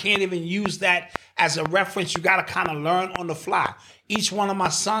up, so I can't even use that as a reference. You got to kind of learn on the fly. Each one of my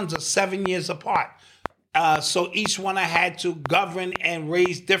sons are 7 years apart, so each one I had to govern and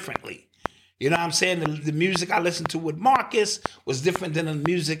raise differently. You know what I'm saying? The music I listened to with Marcus was different than the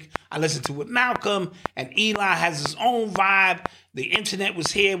music I listened to with Malcolm. And Eli has his own vibe. The internet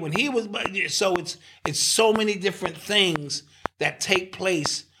was here when he was. So it's so many different things that take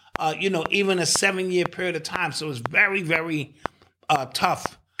place, even a 7-year period of time. So it's very, very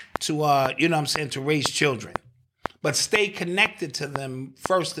tough to, to raise children. But stay connected to them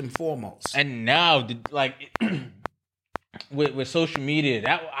first and foremost. And now, like... With social media,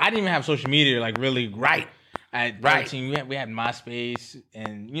 I didn't even have social media like really right at 13. We had MySpace,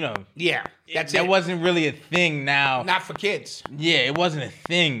 and that wasn't really a thing. Now, not for kids. Yeah, it wasn't a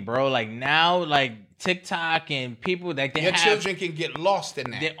thing, bro. Like now, like TikTok and people that your children can get lost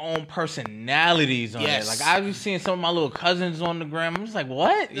in that. Their own personalities on it. Like I was seeing some of my little cousins on the gram. I'm just like,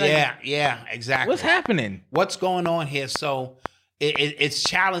 what? Like, yeah, exactly. What's happening? What's going on here? So it's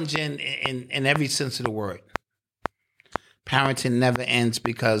challenging in every sense of the word. Parenting never ends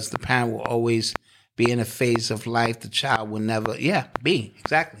because the parent will always be in a phase of life the child will never be.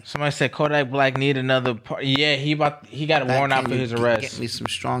 Exactly. Somebody said Kodak Black need another part. Yeah, he got a warrant out for his arrest. Get me some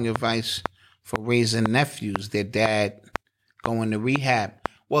strong advice for raising nephews. Their dad going to rehab.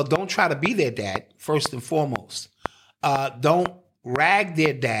 Well, don't try to be their dad, first and foremost. Don't rag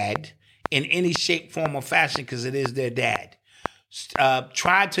their dad in any shape, form, or fashion because it is their dad.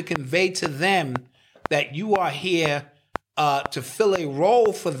 Try to convey to them that you are here to fill a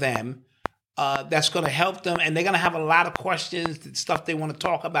role for them that's going to help them. And they're going to have a lot of questions, stuff they want to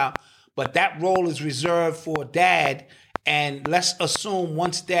talk about. But that role is reserved for dad. And let's assume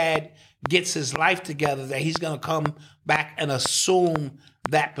once dad gets his life together that he's going to come back and assume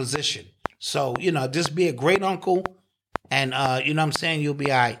that position. So, just be a great uncle. And, you'll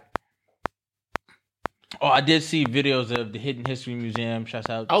be all right. Oh, I did see videos of the Hidden History Museum. Shouts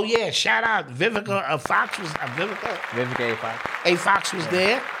out. Oh, yeah. Shout out. Vivica Fox was... Vivica A. Fox. A. Fox was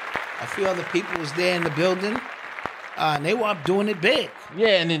there. A few other people was there in the building. And they were up doing it big.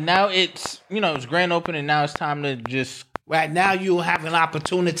 Yeah, and then now it's, it's grand opening, and now it's time to just... Right, now you'll have an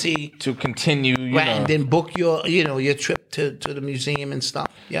opportunity... to continue, and then book your, your trip to the museum and stuff.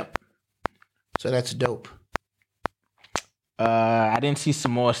 Yep. So that's dope. I didn't see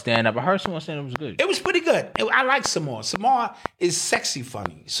Samora stand up. I heard Samora stand up was good. It was pretty good. I like Samora. Samora is sexy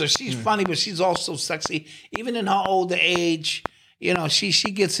funny. So she's funny, but she's also sexy. Even in her older age,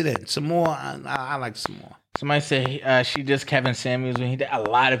 she gets it in. Samora, I like Samora. Somebody said she did Kevin Samuels when he did. A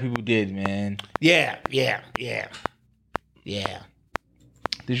lot of people did, man. Yeah. Did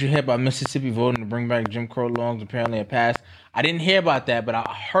you hear about Mississippi voting to bring back Jim Crow laws? Apparently it passed. I didn't hear about that, but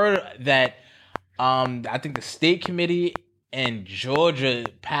I heard that I think the state committee in Georgia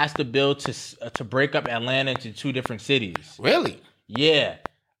passed a bill to break up Atlanta into two different cities. Really? Yeah.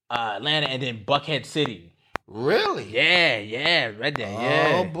 Atlanta, and then Buckhead City. Really? Yeah, right there.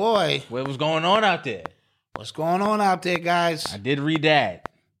 Yeah. Oh boy, what was going on out there? What's going on out there, guys? I did read that.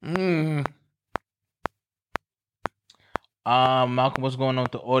 Malcolm, what's going on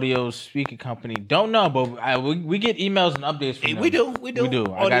with the audio speaker company? Don't know, but we get emails and updates from them. We do.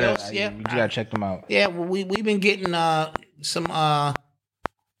 Audios, yeah. You gotta check them out. Yeah, well, we've been getting some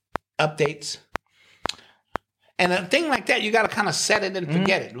updates. And a thing like that, you got to kind of set it and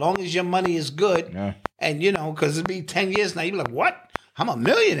forget it. As long as your money is good, and because it'll be 10 years now, you'll be like, what? I'm a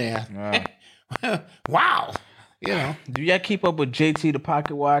millionaire. Wow. Do y'all keep up with JT the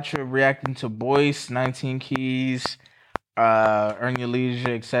Pocket Watcher reacting to Boyce, 19 Keys, Earn Your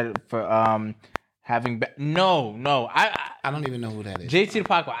Leisure, excited for having... No. I don't even know who that is. JT the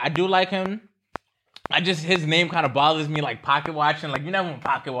Pocket, I do like him. His name kind of bothers me, like pocket watching. Like, you never want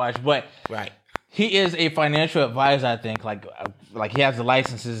pocket watch, but... Right. He is a financial advisor, I think. Like he has the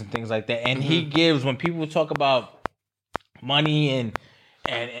licenses and things like that. And he gives, when people talk about money and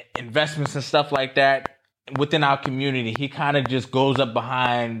investments and stuff like that within our community, he kind of just goes up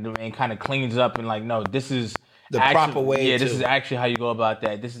behind and kind of cleans up and like, no, this is the proper way. Yeah, this is actually how you go about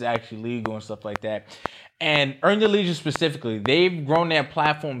that. This is actually legal and stuff like that. And Earn Your Leisure specifically, they've grown their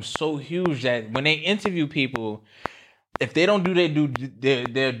platform so huge that when they interview people, if they don't do their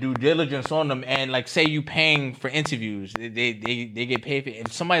due diligence on them, and like say you paying for interviews, they get paid for it.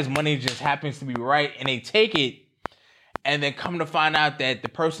 If somebody's money just happens to be right and they take it, and then come to find out that the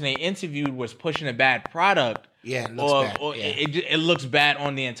person they interviewed was pushing a bad product, it looks bad. It looks bad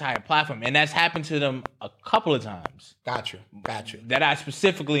on the entire platform, and that's happened to them a couple of times. Got you. That I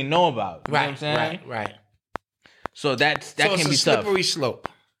specifically know about. You know what I'm saying? Right. So that can be tough. It's a slippery slope.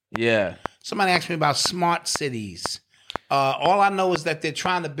 Yeah. Somebody asked me about smart cities. All I know is that they're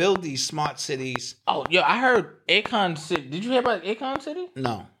trying to build these smart cities. Oh, yo, I heard Akon City. Did you hear about Akon City?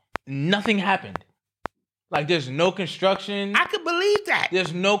 No. Nothing happened. Like, there's no construction. I could believe that.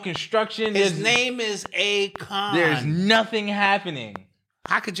 There's no construction. His name is Akon. There's nothing happening.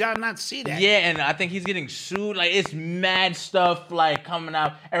 How could y'all not see that? Yeah, and I think he's getting sued. Like, it's mad stuff, like, coming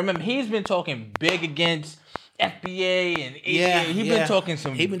out. And remember, he's been talking big against FBA and ADA. He's been talking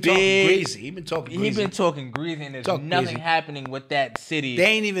some He been big, talking greasy. He been talking greasy, and there's nothing happening with that city. They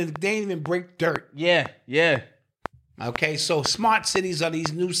ain't even break dirt. Yeah. Okay, so smart cities are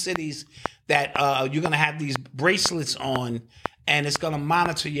these new cities that you're gonna have these bracelets on, and it's gonna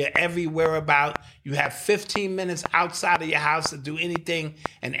monitor you everywhere about. You have 15 minutes outside of your house to do anything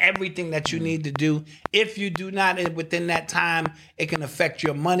and everything that you need to do. If you do not within that time, it can affect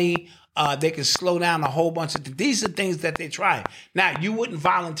your money. They can slow down a whole bunch of things. These are things that they try. Now, you wouldn't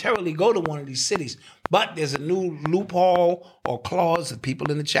voluntarily go to one of these cities, but there's a new loophole or clause that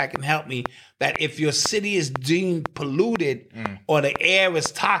people in the chat can help me, that if your city is deemed polluted or the air is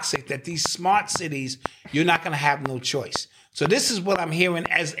toxic, that these smart cities, you're not going to have no choice. So this is what I'm hearing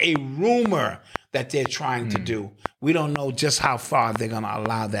as a rumor that they're trying to do. We don't know just how far they're going to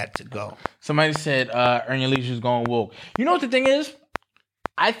allow that to go. Somebody said Earn Your Leisure is going woke. You know what the thing is?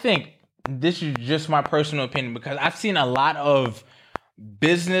 I think this is just my personal opinion, because I've seen a lot of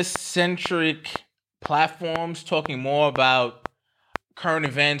business-centric platforms talking more about current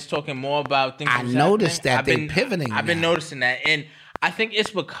events, talking more about things. I noticed that they're pivoting. I've been noticing that, and I think it's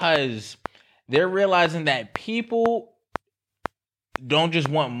because they're realizing that people don't just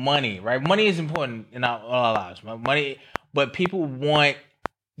want money, right? Money is important in all our lives, money, but people want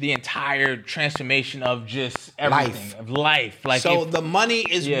the entire transformation of just everything, of life. Like, so the money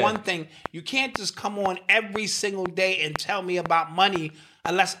is one thing. You can't just come on every single day and tell me about money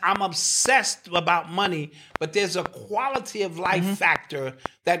unless I'm obsessed about money. But there's a quality of life factor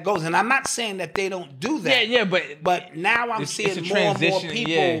that goes. And I'm not saying that they don't do that. But now I'm seeing more and more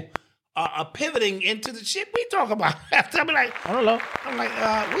people are pivoting into the shit we talk about. I'm like, I don't know. I'm like,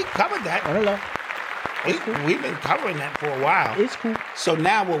 we covered that. I don't know. We've been covering that for a while. It's cool. So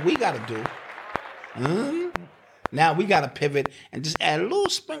now what we got to do, now we got to pivot and just add a little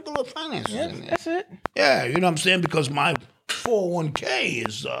sprinkle of finances in there. That's it. Yeah, you know what I'm saying? Because my 401k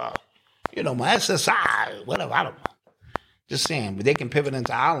is, my SSI, whatever, I don't know. Just saying, but they can pivot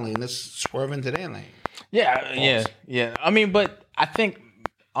into our lane. Let's swerve into their lane. Yeah. I mean, but I think,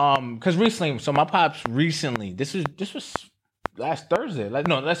 because recently, so my pops recently, this was last Thursday,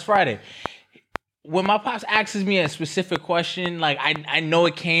 last Friday. When my pops asks me a specific question, like I know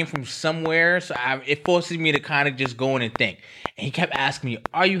it came from somewhere, so it forces me to kind of just go in and think. And he kept asking me,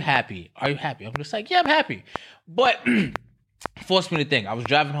 "Are you happy? Are you happy?" I'm just like, "Yeah, I'm happy," but forced me to think. I was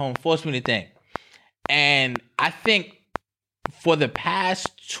driving home, forced me to think, and I think for the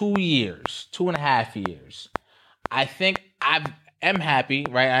past 2.5 years, I think am happy,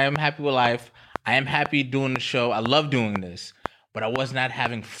 right? I am happy with life. I am happy doing the show. I love doing this, but I was not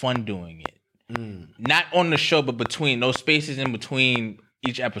having fun doing it. Not on the show, but between those spaces in between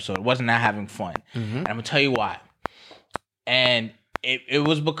each episode. It wasn't not having fun. And I'm gonna tell you why. And it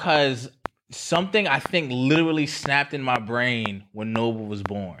was because something I think literally snapped in my brain when Noble was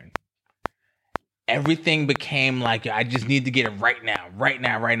born. Everything became like, I just need to get it right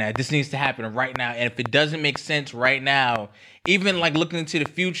now. This needs to happen right now. And if it doesn't make sense right now, even like looking into the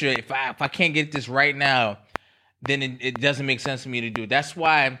future, if I can't get this right now, then it doesn't make sense for me to do it. That's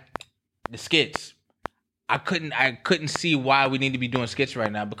why the skits, I couldn't see why we need to be doing skits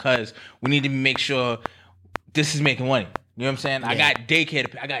right now, because we need to make sure this is making money. You know what I'm saying? Yeah. I got daycare to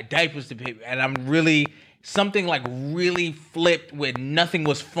pay, I got diapers to pay, and I'm really, something like really flipped where nothing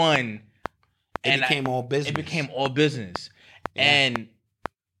was fun. It became all business. Yeah. And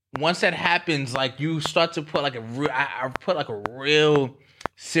once that happens, like you start to put like I put like a real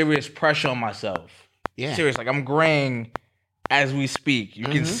serious pressure on myself. Yeah. Serious. Like I'm graying as we speak. You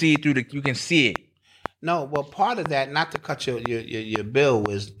can see it you can see it. No, well, part of that, not to cut your bill,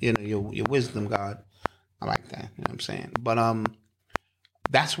 was your wisdom, God. I like that. You know what I'm saying? But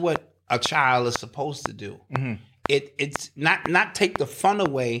that's what a child is supposed to do. It's not take the fun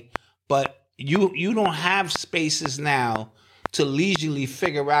away, but you don't have spaces now to leisurely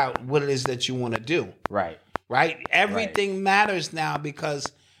figure out what it is that you want to do. Right. Everything matters now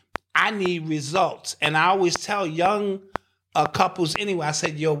because I need results. And I always tell young couples anyway, I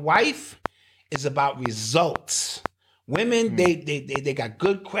said, your wife is about results. Women, they got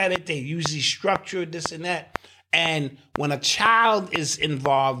good credit. They usually structure this and that. And when a child is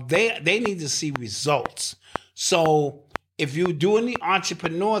involved, they need to see results. So if you're doing the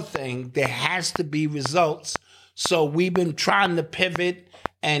entrepreneur thing, there has to be results. So we've been trying to pivot,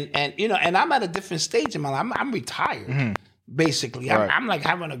 and I'm at a different stage in my life. I'm retired, basically. Right. I'm like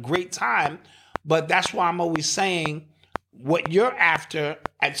having a great time, but that's why I'm always saying what you're after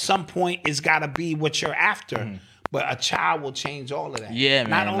at some point is got to be what you're after. But a child will change all of that. Yeah, man.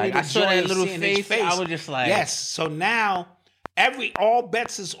 Not only like, the I saw joy that of little seeing his face, I was just like, yes. So now all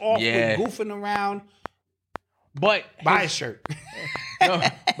bets is off with goofing around. But buy a shirt. No,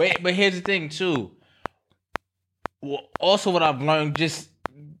 but here's the thing too. Well, also what I've learned, just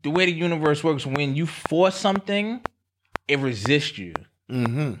the way the universe works, when you force something, it resists you.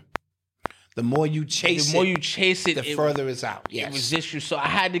 The more you chase it, the further it's out. Yes. It resists you. So I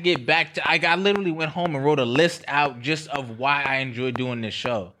had to get back to. I literally went home and wrote a list out just of why I enjoy doing this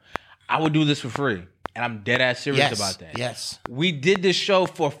show. I would do this for free, and I'm dead ass serious about that. Yes. We did this show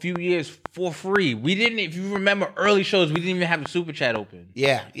for a few years for free. We didn't. If you remember early shows, we didn't even have a super chat open.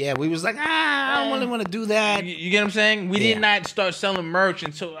 Yeah. We was like, I don't really want to do that. You get what I'm saying? We did not start selling merch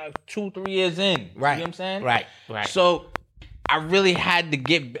until like 2-3 years in. Right. You know what I'm saying? Right. So I really had to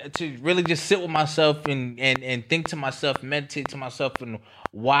get to really just sit with myself and think to myself, meditate to myself, and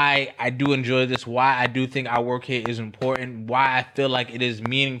why I do enjoy this, why I do think our work here is important, why I feel like it is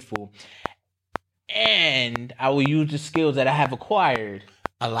meaningful. And I will use the skills that I have acquired.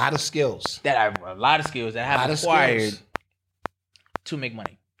 A lot of skills that I have acquired to make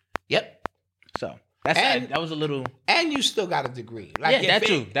money. Yep. So that was a little. And you still got a degree. Like that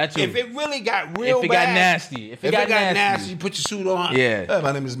too. If it really got real bad. If it got nasty. If it got nasty, you put your suit on. Yeah. Hey,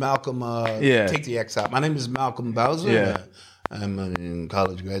 my name is Malcolm. Take the X out. My name is Malcolm Bowser. Yeah. I'm a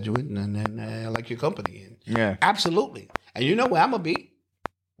college graduate, and I like your company. Yeah. Absolutely. And you know where I'm going to be?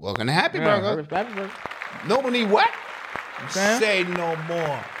 Welcome to Happy Burger. Nobody what? Okay. Say no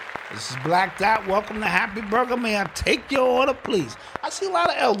more. This is Black Dot. Welcome to Happy Burger. May I take your order, please? I see a lot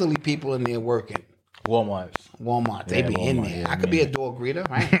of elderly people in there working. Walmart. They be in there. I could be a door greeter.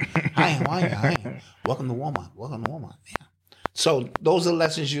 Hi. Welcome to Walmart. Yeah. So those are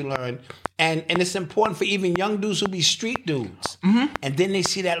lessons you learn. And it's important for even young dudes who be street dudes. And then they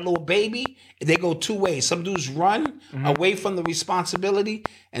see that little baby. They go two ways. Some dudes run away from the responsibility.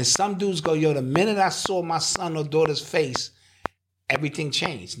 And some dudes go, yo, the minute I saw my son or daughter's face, everything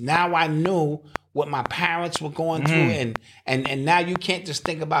changed. Now I knew what my parents were going through. And now you can't just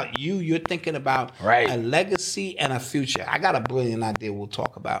think about you. You're thinking about a legacy and a future. I got a brilliant idea we'll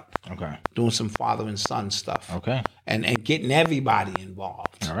talk about. Okay. Doing some father and son stuff. Okay. And getting everybody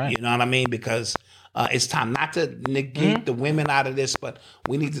involved. All right. You know what I mean? Because it's time not to negate the women out of this, but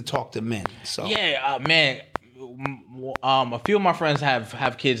we need to talk to men. So man. A few of my friends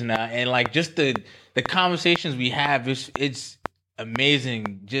have kids now, and like just the conversations we have, it's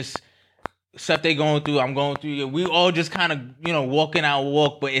amazing. Just stuff they going through, I'm going through. We all just kind of walking our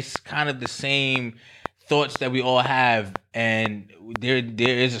walk, but it's kind of the same thoughts that we all have, and there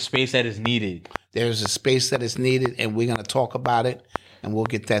is a space that is needed. There's a space that is needed, and we're going to talk about it, and we'll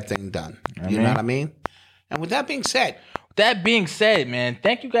get that thing done. You know what I mean? And with that being said, man,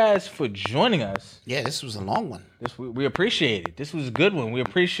 thank you guys for joining us. Yeah, this was a long one. We appreciate it. This was a good one. We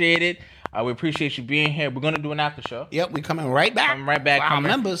appreciate it. We appreciate you being here. We're going to do an after show. Yep, we're coming right back. Our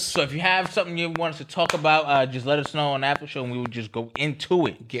members. So if you have something you want us to talk about, just let us know on the after show, and we will just go into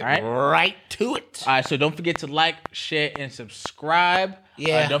it. Get right to it. All right, so don't forget to like, share, and subscribe.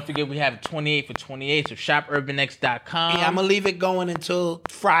 Yeah. Don't forget we have 28 for 28, so shopurbanx.com. Yeah, I'm going to leave it going until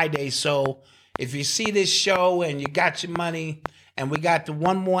Friday, so if you see this show and you got your money, and we got the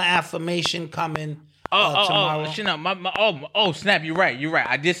one more affirmation coming tomorrow. Snap, you're right.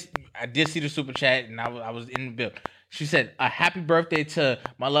 I did see the super chat, and I was in the bill. She said, "A happy birthday to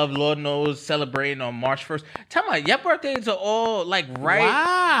my love, Lord knows, celebrating on March 1st." Tell me, your birthdays are all like right.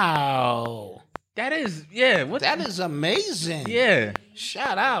 Wow. That is, yeah. That is amazing. Yeah.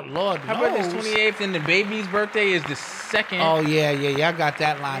 Shout out, Lord knows. Her birthday's 28th, and the baby's birthday is the 2nd. Oh, yeah. Y'all got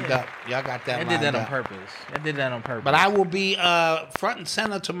that lined up. Y'all got that lined up. I did that on purpose. But I will be front and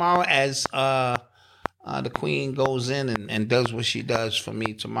center tomorrow as the queen goes in and does what she does for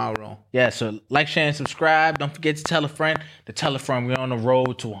me tomorrow. Yeah, so like, share, and subscribe. Don't forget to tell a friend. We're on the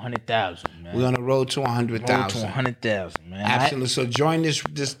road to 100,000, man. We're on the road to 100,000. 100,000, man. Absolutely. So join this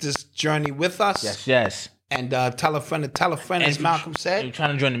journey with us. Yes. And tell a friend, as Malcolm said. You're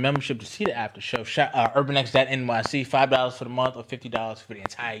trying to join the membership to see the after show. UrbanX.NYC, $5 for the month or $50 for the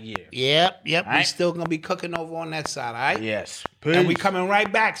entire year. Yep. We're still going to be cooking over on that side, all right? Yes. Peace. And we coming right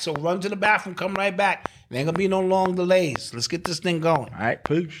back. So run to the bathroom, come right back. There ain't going to be no long delays. Let's get this thing going. All right.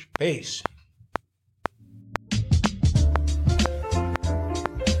 Peace.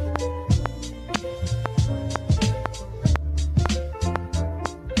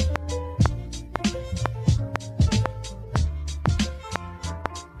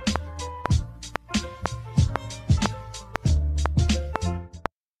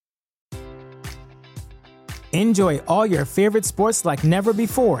 Enjoy all your favorite sports like never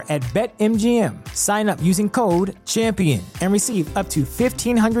before at BetMGM. Sign up using code CHAMPION and receive up to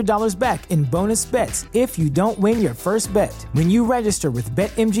 $1,500 back in bonus bets if you don't win your first bet. When you register with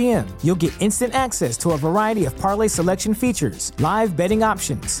BetMGM, you'll get instant access to a variety of parlay selection features, live betting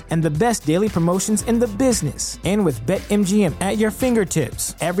options, and the best daily promotions in the business. And with BetMGM at your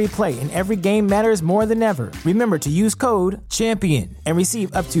fingertips, every play and every game matters more than ever. Remember to use code CHAMPION and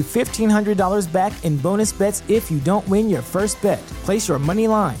receive up to $1,500 back in bonus bets if you don't win your first bet. Place your money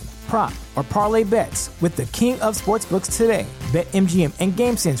line, prop, or parlay bets with the king of sportsbooks today. BetMGM and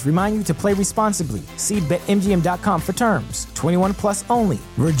GameSense remind you to play responsibly. See BetMGM.com for terms. 21 plus only.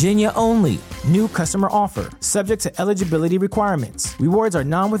 Virginia only. New customer offer. Subject to eligibility requirements. Rewards are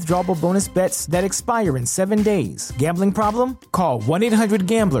non-withdrawable bonus bets that expire in 7 days. Gambling problem? Call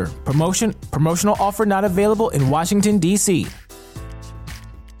 1-800-GAMBLER. Promotional offer not available in Washington, D.C.